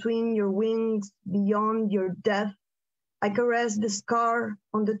blow between your wings beyond your death. I caress the scar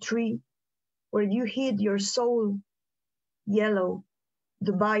on the tree where you hid your soul, yellow,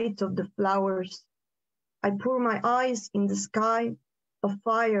 the bite of the flowers. I pour my eyes in the sky of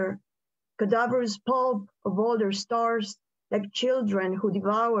fire, cadaverous pulp of older stars, like children who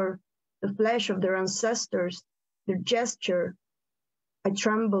devour the flesh of their ancestors, their gesture. I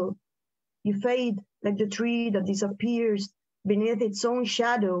tremble. You fade like the tree that disappears beneath its own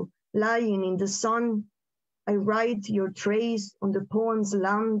shadow, lying in the sun. I write your trace on the poem's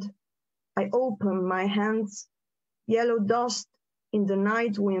land. I open my hands, yellow dust in the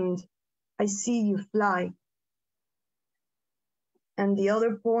night wind. I see you fly. And the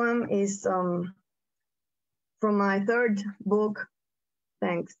other poem is from my third book,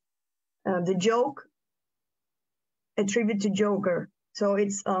 thanks. The Joke, a tribute to Joker. So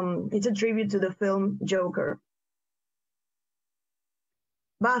it's a tribute to the film Joker.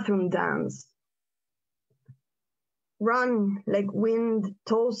 Bathroom dance. Run like wind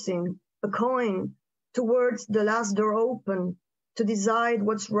tossing a coin towards the last door open to decide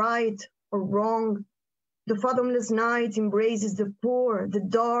what's right or wrong. The fathomless night embraces the poor, the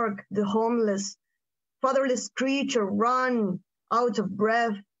dark, the homeless. Fatherless creature run out of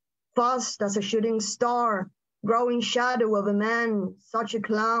breath, fast as a shooting star, growing shadow of a man, such a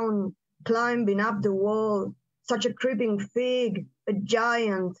clown, climbing up the wall, such a creeping fig, a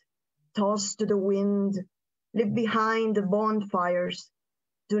giant, tossed to the wind, leave behind the bonfires.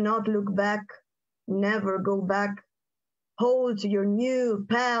 Do not look back, never go back. Hold to your new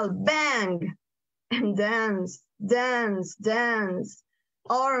pal, bang, and dance, dance, dance,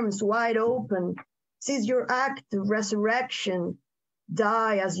 arms wide open. Seize your act of resurrection.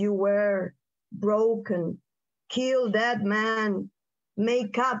 Die as you were, broken. Kill that man.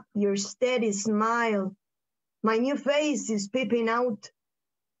 Make up your steady smile. My new face is peeping out.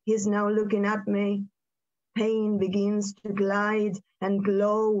 He's now looking at me. Pain begins to glide and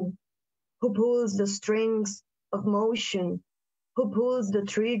glow. Who pulls the strings of motion? Who pulls the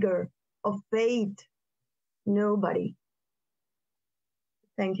trigger of fate? Nobody.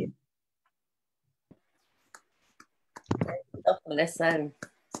 Thank you. Melissa,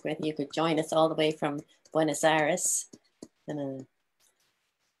 it's great that you could join us all the way from Buenos Aires. And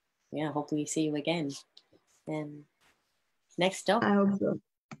yeah, hopefully see you again. Next up. I hope so.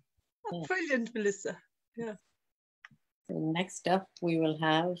 Yeah. Brilliant, Melissa. Yeah. So next up, we will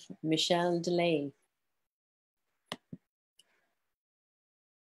have Michelle DeLay.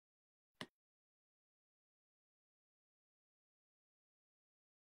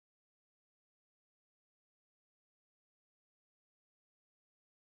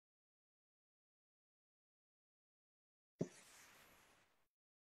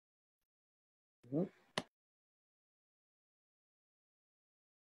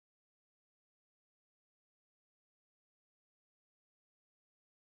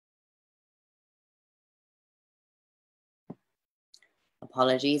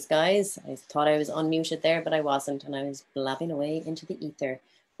 Apologies, guys. I thought I was unmuted there, but I wasn't, and I was blabbing away into the ether.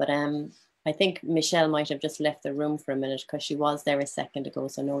 But I think Michelle might have just left the room for a minute because she was there a second ago,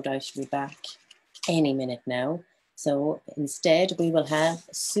 so no doubt she'll be back any minute now. So instead, we will have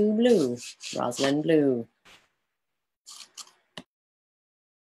Sue Blue, Rosalind Blue.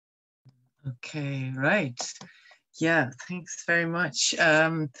 Okay, right. Yeah, thanks very much.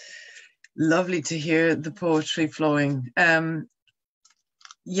 Lovely to hear the poetry flowing.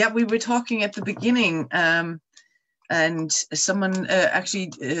 Yeah, we were talking at the beginning, and someone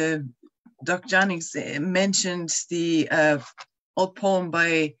actually, Dr. Jennings mentioned the old poem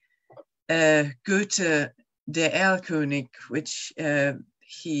by Goethe, Der Erlkönig, which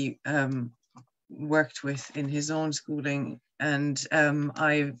he worked with in his own schooling, and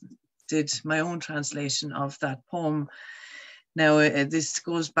I did my own translation of that poem. Now, this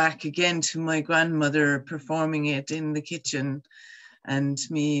goes back again to my grandmother performing it in the kitchen and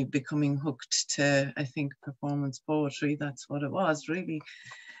me becoming hooked to, I think, performance poetry. That's what it was, really.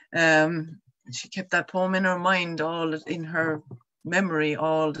 She kept that poem in her mind, all in her memory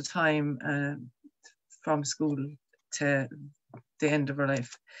all the time, from school to the end of her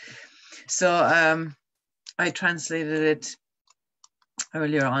life. So I translated it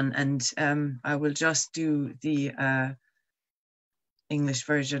earlier on, and I will just do the English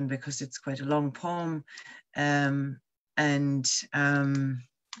version because it's quite a long poem.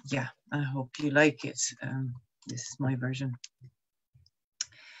 Yeah, I hope you like it. This is my version.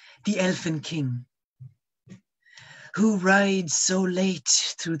 The Elfin King, who rides so late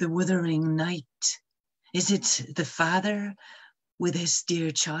through the withering night. Is it the father with his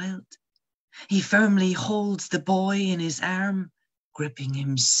dear child? He firmly holds the boy in his arm, gripping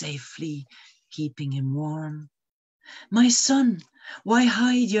him safely, keeping him warm. My son, why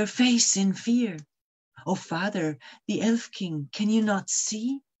hide your face in fear? Oh, father, the Elf King, can you not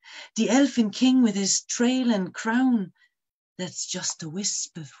see? The Elfin King with his trail and crown, that's just a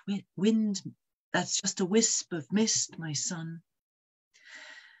wisp of wind, that's just a wisp of mist, my son.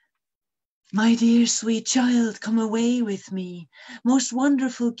 My dear sweet child, come away with me. Most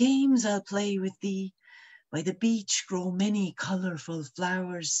wonderful games I'll play with thee. By the beach grow many colourful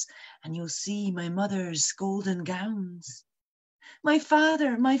flowers, and you'll see my mother's golden gowns. My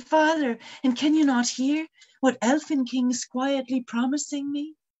father, and can you not hear what Elfin King's quietly promising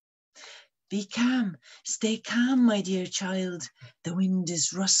me? Be calm, stay calm, my dear child. The wind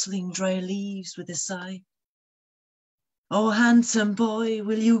is rustling dry leaves with a sigh. Oh, handsome boy,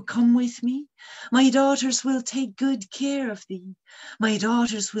 will you come with me? My daughters will take good care of thee. My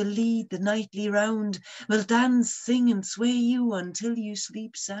daughters will lead the nightly round, will dance, sing, and sway you until you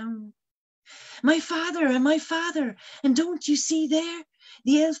sleep sound. My father, and don't you see there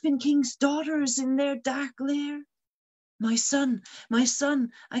the Elfin King's daughters in their dark lair? My son,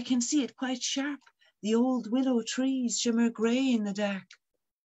 I can see it quite sharp. The old willow trees shimmer grey in the dark.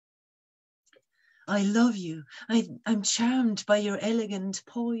 I love you. I'm charmed by your elegant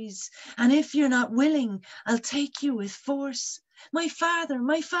poise. And if you're not willing, I'll take you with force. My father,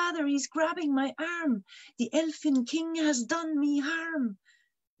 he's grabbing my arm. The Elfin King has done me harm.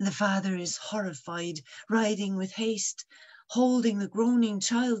 The father is horrified, riding with haste, holding the groaning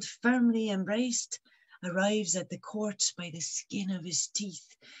child firmly embraced, arrives at the court by the skin of his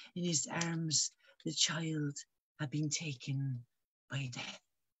teeth. In his arms, the child had been taken by death.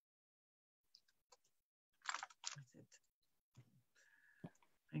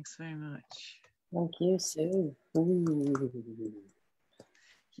 Thanks very much. Thank you, Sue. Ooh.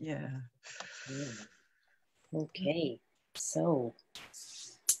 Yeah. Okay, so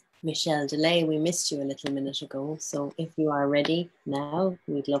Michelle Delay, we missed you a little minute ago, so if you are ready now,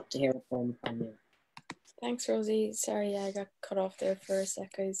 we'd love to hear a poem from you. Thanks, Rosie. Sorry, I got cut off there for a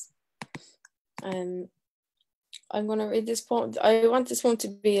sec, guys. I'm going to read this poem. I want this poem to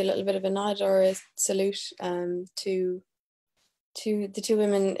be a little bit of a nod or a salute to the two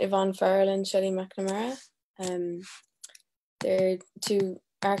women, Yvonne Farrell and Shelley McNamara. They're two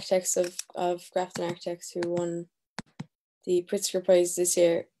architects of Grafton Architects who won the Pritzker Prize this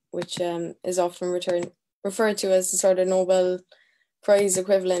year, which is often referred to as the sort of Nobel Prize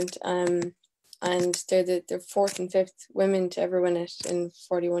equivalent. And they're the fourth and fifth women to ever win it in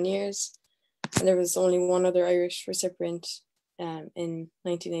 41 years. And there was only one other Irish recipient in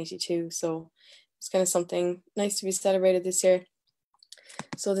 1982. So it's kind of something nice to be celebrated this year.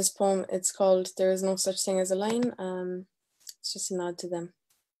 So this poem, it's called There Is No Such Thing as a Line. It's just a nod to them.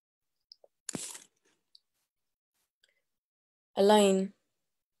 A line,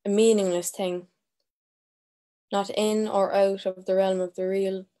 a meaningless thing, not in or out of the realm of the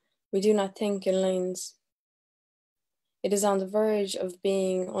real. We do not think in lines. It is on the verge of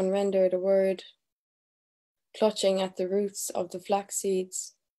being unrendered a word, clutching at the roots of the flax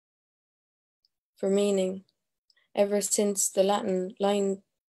seeds for meaning, ever since the Latin lined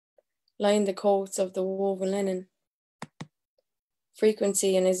the coats of the woven linen.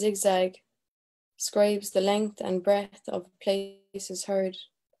 Frequency in a zigzag scribes the length and breadth of places heard.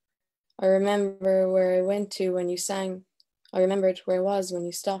 I remember where I went to when you sang. I remembered where I was when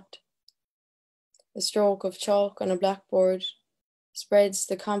you stopped. A stroke of chalk on a blackboard spreads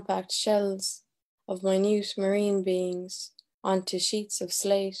the compact shells of minute marine beings onto sheets of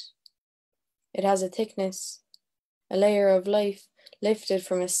slate. It has a thickness, a layer of life lifted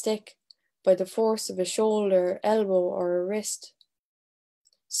from a stick by the force of a shoulder, elbow, or a wrist.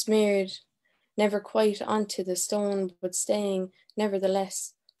 Smeared, never quite onto the stone, but staying,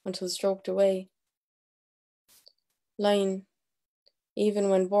 nevertheless, until stroked away. Line, even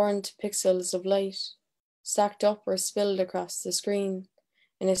when born to pixels of light, stacked up or spilled across the screen,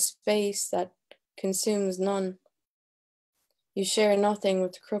 in a space that consumes none. You share nothing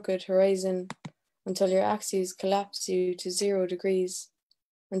with the crooked horizon until your axes collapse you to 0 degrees,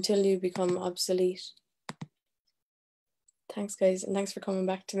 until you become obsolete. Thanks, guys, and thanks for coming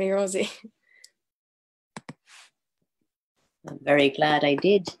back to me, Rosie. I'm very glad I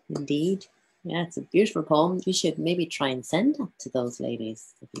did, indeed. Yeah, it's a beautiful poem. You should maybe try and send that to those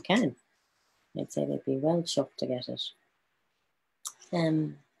ladies if you can. I'd say they'd be well chuffed to get it.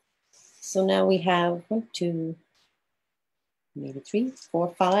 So now we have 1, 2, maybe 3,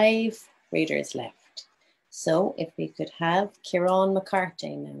 4, 5 readers left. So if we could have Kieran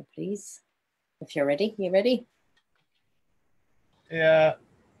McCarthy now, please. If you're ready, you ready? Yeah.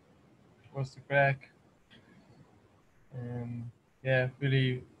 What's the crack? Yeah,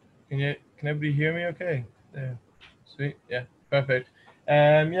 really. Can everybody hear me okay? Yeah. Sweet. Yeah, perfect.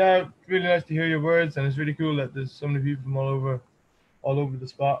 Yeah, really nice to hear your words, and it's really cool that there's so many people from all over the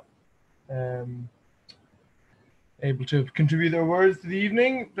spot, able to contribute their words to the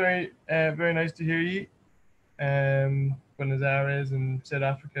evening. Very nice to hear you. Buenos Aires and South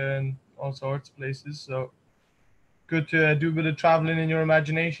Africa and all sorts of places. So good to do a bit of traveling in your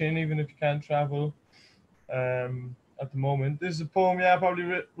imagination, even if you can't travel at the moment. This is a poem, yeah, I probably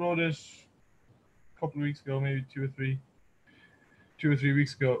wrote it a couple of weeks ago, maybe 2 or 3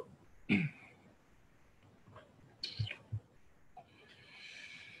 weeks ago.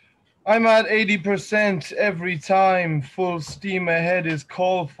 I'm at 80% every time full steam ahead is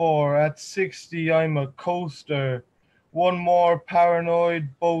called for. At 60, I'm a coaster. One more paranoid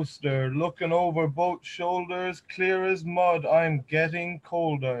boaster. Looking over both shoulders, clear as mud, I'm getting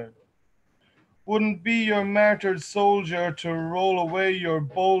colder. Wouldn't be your martyred soldier to roll away your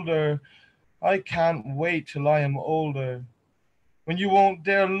boulder. I can't wait till I am older, when you won't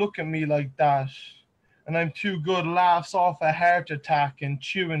dare look at me like that, and I'm too good laughs off a heart attack and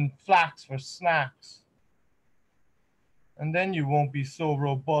chewing flax for snacks. And then you won't be so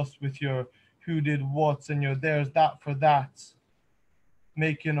robust with your who did what's and your there's that for that,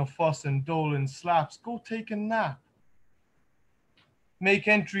 making a fuss and doling slaps. Go take a nap. Make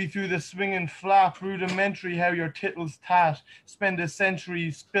entry through the swinging flap, rudimentary how your tittles tat, spend a century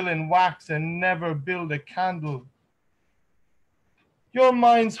spilling wax and never build a candle. Your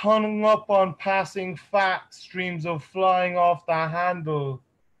mind's hung up on passing facts, streams of flying off the handle.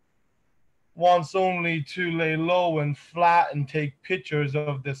 Wants only to lay low and flat and take pictures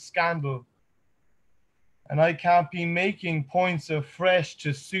of the scandal. And I can't be making points afresh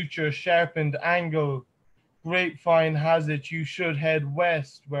to suit your sharpened angle. Grapevine has it you should head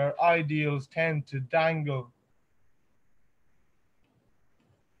west, where ideals tend to dangle.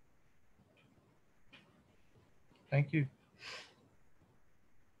 Thank you.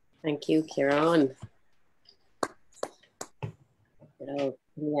 Thank you, Kieran.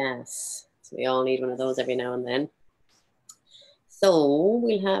 Yes, so we all need one of those every now and then. So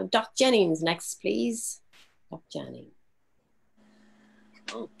we'll have Doc Jennings next, please. Doc Jennings.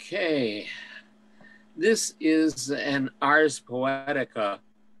 Okay. This is an Ars Poetica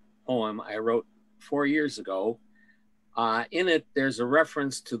poem I wrote 4 years ago. In it, there's a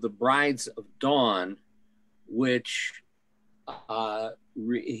reference to the Brides of Dawn, which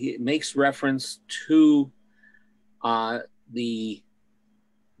makes reference to the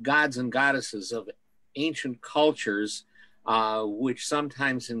gods and goddesses of ancient cultures, which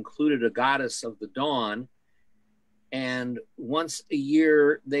sometimes included a goddess of the dawn. And once a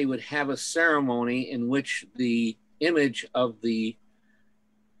year, they would have a ceremony in which the image of the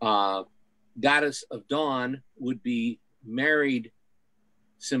goddess of dawn would be married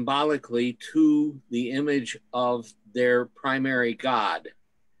symbolically to the image of their primary god.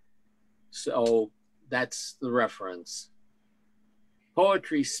 So that's the reference.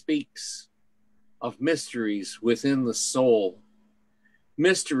 Poetry speaks of mysteries within the soul,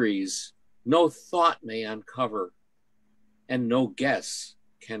 mysteries no thought may uncover and no guess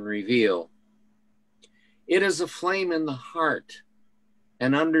can reveal. It is a flame in the heart,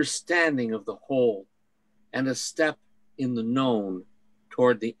 an understanding of the whole, and a step in the known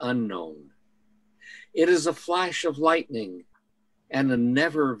toward the unknown. It is a flash of lightning and a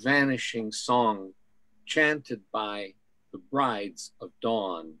never vanishing song chanted by the brides of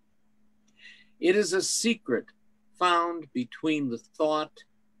dawn. It is a secret found between the thought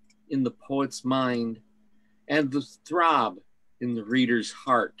in the poet's mind and the throb in the reader's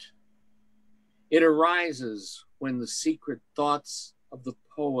heart. It arises when the secret thoughts of the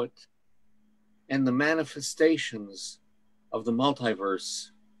poet and the manifestations of the multiverse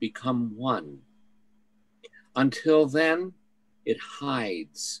become one. Until then, it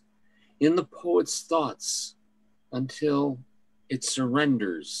hides in the poet's thoughts until it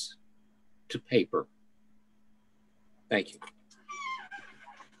surrenders to paper. Thank you.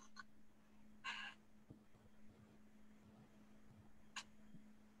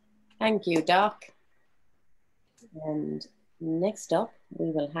 Thank you, Doc. And next up,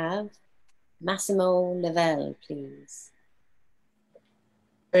 we will have Massimo Lavelle, please.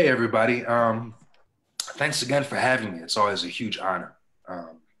 Hey, everybody. Thanks again for having me. It's always a huge honor.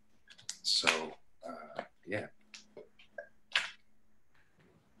 Yeah.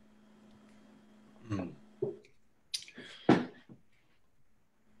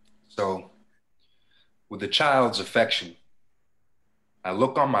 So, with a child's affection, I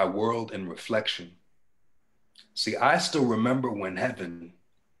look on my world in reflection. See, I still remember when heaven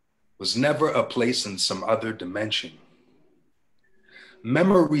was never a place in some other dimension.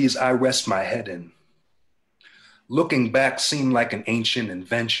 Memories I rest my head in. Looking back seem like an ancient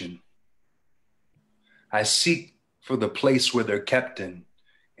invention. I seek for the place where they're kept in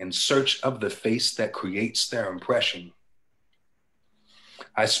search of the face that creates their impression.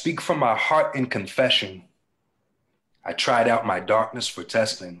 I speak from my heart in confession. I tried out my darkness for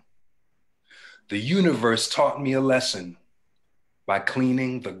testing. The universe taught me a lesson by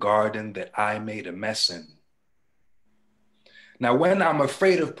cleaning the garden that I made a mess in. Now, when I'm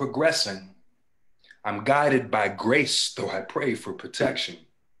afraid of progressing, I'm guided by grace, though I pray for protection.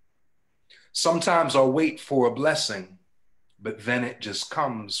 Sometimes I'll wait for a blessing, but then it just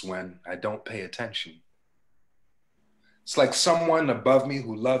comes when I don't pay attention. It's like someone above me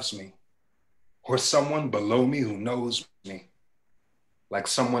who loves me, or someone below me who knows me, like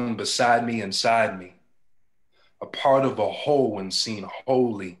someone beside me, inside me, a part of a whole when seen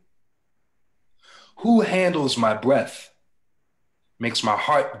wholly. Who handles my breath, makes my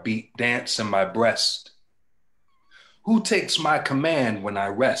heartbeat dance in my breast? Who takes my command when I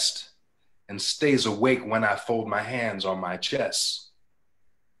rest and stays awake when I fold my hands on my chest?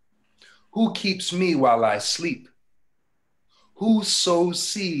 Who keeps me while I sleep? Who sows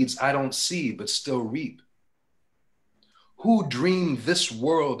seeds I don't see but still reap? Who dreamed this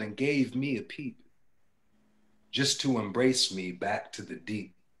world and gave me a peep just to embrace me back to the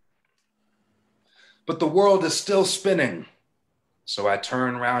deep? But the world is still spinning, so I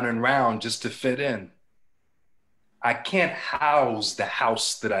turn round and round just to fit in. I can't house the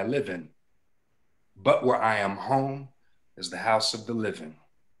house that I live in, but where I am home is the house of the living.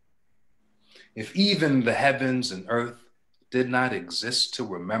 If even the heavens and earth did not exist to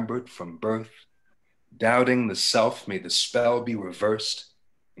remember it from birth, doubting the self, may the spell be reversed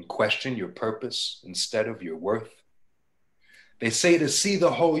and question your purpose instead of your worth. They say to see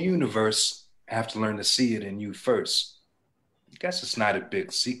the whole universe, I have to learn to see it in you first. I guess it's not a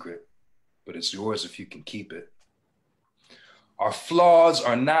big secret, but it's yours if you can keep it. Our flaws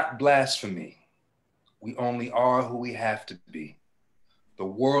are not blasphemy. We only are who we have to be. The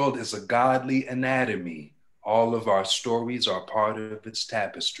world is a godly anatomy. All of our stories are part of its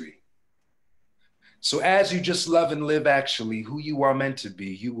tapestry. So as you just love and live actually who you are meant to be,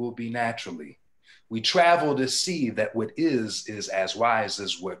 you will be naturally. We travel to see that what is as wise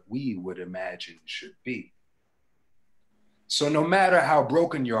as what we would imagine should be. So no matter how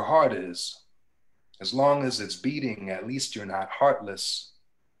broken your heart is, as long as it's beating, at least you're not heartless.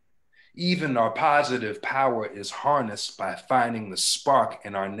 Even our positive power is harnessed by finding the spark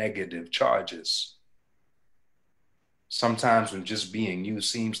in our negative charges. Sometimes when just being you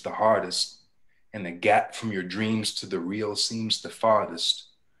seems the hardest, and the gap from your dreams to the real seems the farthest,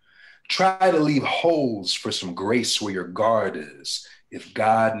 try to leave holes for some grace where your guard is, if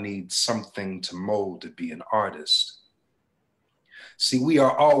God needs something to mold to be an artist. See, we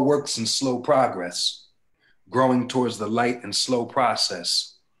are all works in slow progress, growing towards the light and slow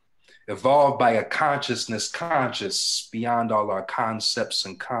process, evolved by a consciousness conscious beyond all our concepts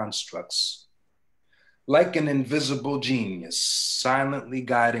and constructs. Like an invisible genius, silently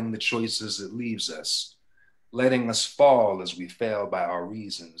guiding the choices it leaves us, letting us fall as we fail by our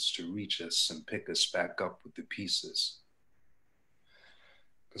reasons to reach us and pick us back up with the pieces.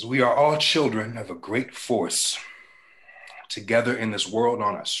 Because we are all children of a great force, together in this world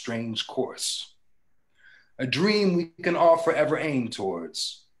on a strange course. A dream we can all forever aim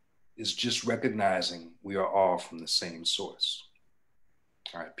towards is just recognizing we are all from the same source.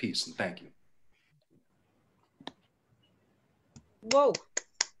 All right, peace and thank you. Whoa.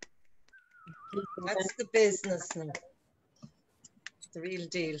 That's the business now. The real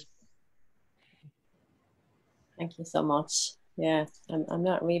deal. Thank you so much. Yeah, I'm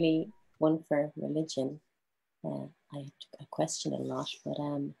not really one for religion. I question a lot, but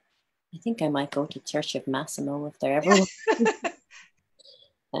I think I might go to Church of Massimo if there ever was.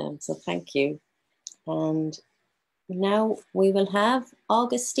 So thank you. And now we will have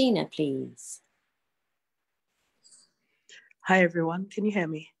Augustina, please. Hi, everyone. Can you hear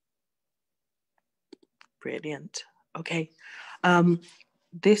me? Brilliant. Okay.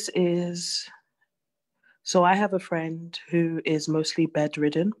 This is, so I have a friend who is mostly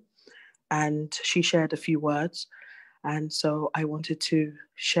bedridden, and she shared a few words. And so I wanted to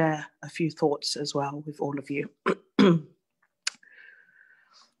share a few thoughts as well with all of you.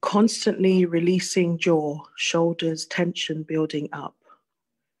 Constantly releasing jaw, shoulders, tension building up.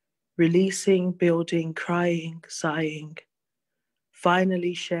 Releasing, building, crying, sighing.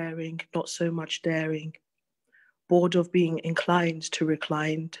 Finally sharing, not so much daring. Bored of being inclined to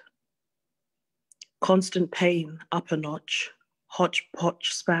reclined. Constant pain, up a notch. Hodgepodge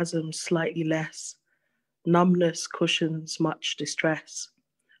spasms, slightly less. Numbness cushions much distress.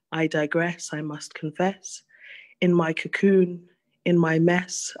 I digress, I must confess. In my cocoon, in my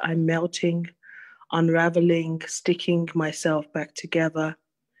mess, I'm melting, unraveling, sticking myself back together.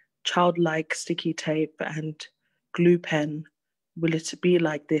 Childlike sticky tape and glue pen. Will it be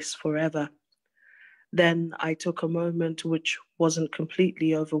like this forever? Then I took a moment which wasn't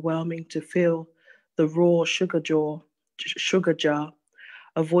completely overwhelming to feel the raw sugar jar,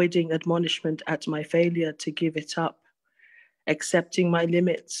 avoiding admonishment at my failure to give it up, accepting my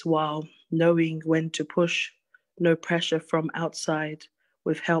limits while knowing when to push, no pressure from outside,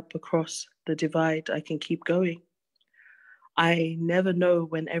 with help across the divide, I can keep going. I never know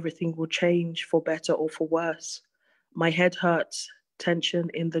when everything will change for better or for worse. My head hurts, tension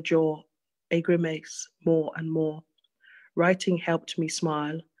in the jaw, a grimace, more and more. Writing helped me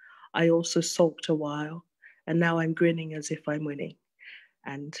smile. I also sulked a while, and now I'm grinning as if I'm winning.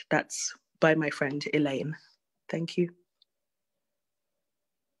 And that's by my friend Elaine. Thank you.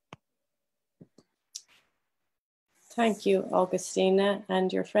 Thank you, Augustina.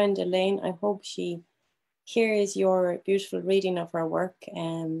 And your friend Elaine, I hope she hears your beautiful reading of her work.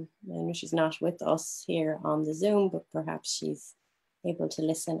 I know she's not with us here on the Zoom, but perhaps she's able to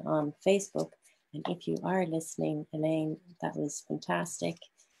listen on Facebook. And if you are listening, Elaine, that was fantastic.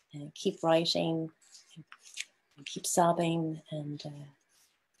 Keep writing, keep sobbing, and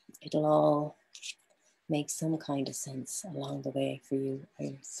it'll all make some kind of sense along the way for you.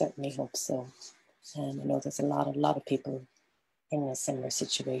 I certainly hope so. I know there's a lot of people in a similar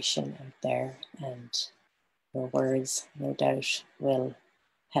situation out there, and your words, no doubt, will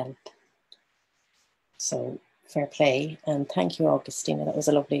help. So fair play, and thank you, Augustina. That was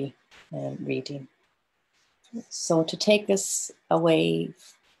a lovely reading. So to take us away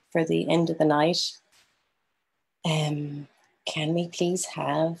for the end of the night, can we please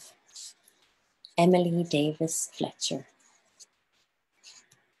have Emily Davis Fletcher?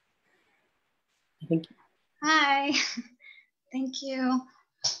 I think. Hi. Thank you.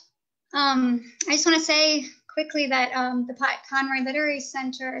 I just want to say quickly that the Conroy Literary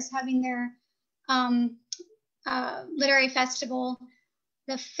Center is having their literary festival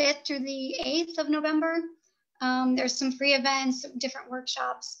the 5th through the 8th of November. There's some free events, different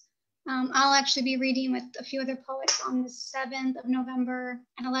workshops. I'll actually be reading with a few other poets on the 7th of November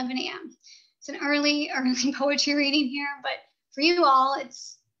at 11 a.m. It's an early poetry reading here, but for you all,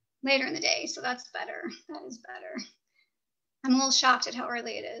 it's later in the day, so that's better. That is better. I'm a little shocked at how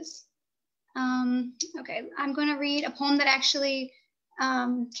early it is. Okay, I'm going to read a poem that actually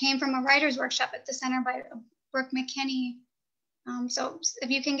came from a writer's workshop at the center by Brooke McKinney. So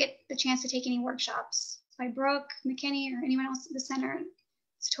if you can get the chance to take any workshops by Brooke McKinney or anyone else at the center,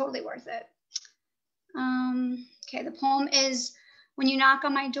 it's totally worth it. Okay, the poem is When You Knock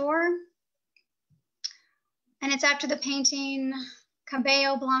on My Door, and it's after the painting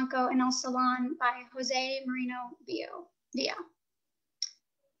Cabello Blanco in El Salon by Jose Marino Villa.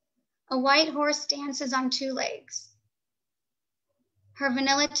 A white horse dances on 2 legs. Her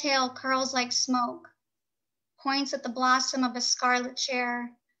vanilla tail curls like smoke, points at the blossom of a scarlet chair,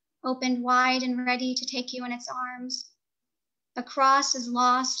 opened wide and ready to take you in its arms. A cross is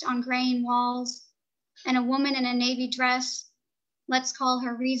lost on graying walls, and a woman in a navy dress, let's call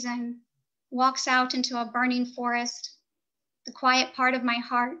her Reason, walks out into a burning forest, the quiet part of my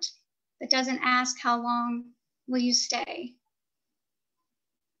heart that doesn't ask how long will you stay.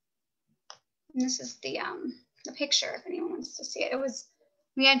 And this is the picture, if anyone wants to see it.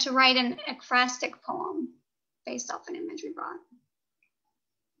 We had to write an ekphrastic poem based off an image we brought.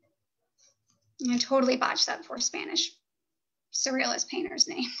 And I totally botched that poor Spanish surrealist painter's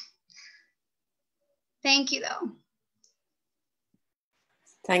name. Thank you, though.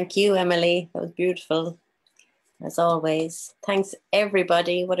 Thank you, Emily. That was beautiful, as always. Thanks,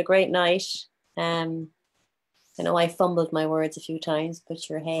 everybody. What a great night. I know I fumbled my words a few times, but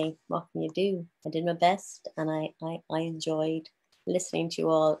sure, hey, what can you do? I did my best, and I enjoyed listening to you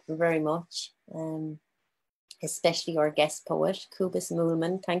all very much, especially our guest poet, Kobus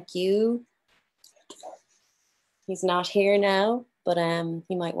Moolman. Thank you. He's not here now, but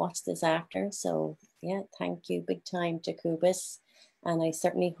he might watch this after. So yeah, thank you big time to Kobus. And I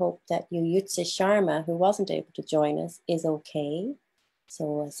certainly hope that Yuyutsa Sharma, who wasn't able to join us, is okay.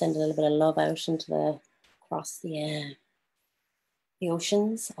 So I send a little bit of love out into across the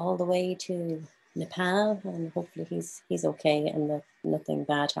oceans all the way to Nepal, and hopefully he's okay and that nothing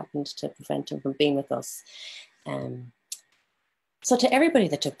bad happened to prevent him from being with us. So to everybody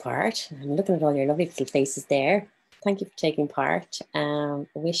that took part, I'm looking at all your lovely little faces there. Thank you for taking part. I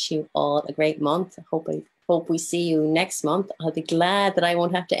wish you all a great month. I hope we see you next month. I'll be glad that I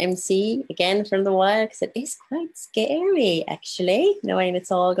won't have to MC again for a little while, because it is quite scary, actually, knowing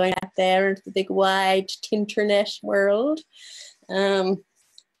it's all going out there into the big wide internet world. There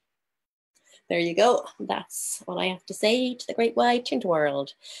you go. That's what I have to say to the great wide tint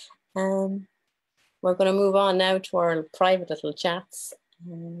world. We're going to move on now to our private little chats.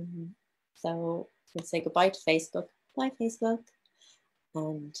 So we'll say goodbye to Facebook. Bye, Facebook.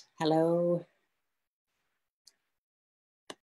 And hello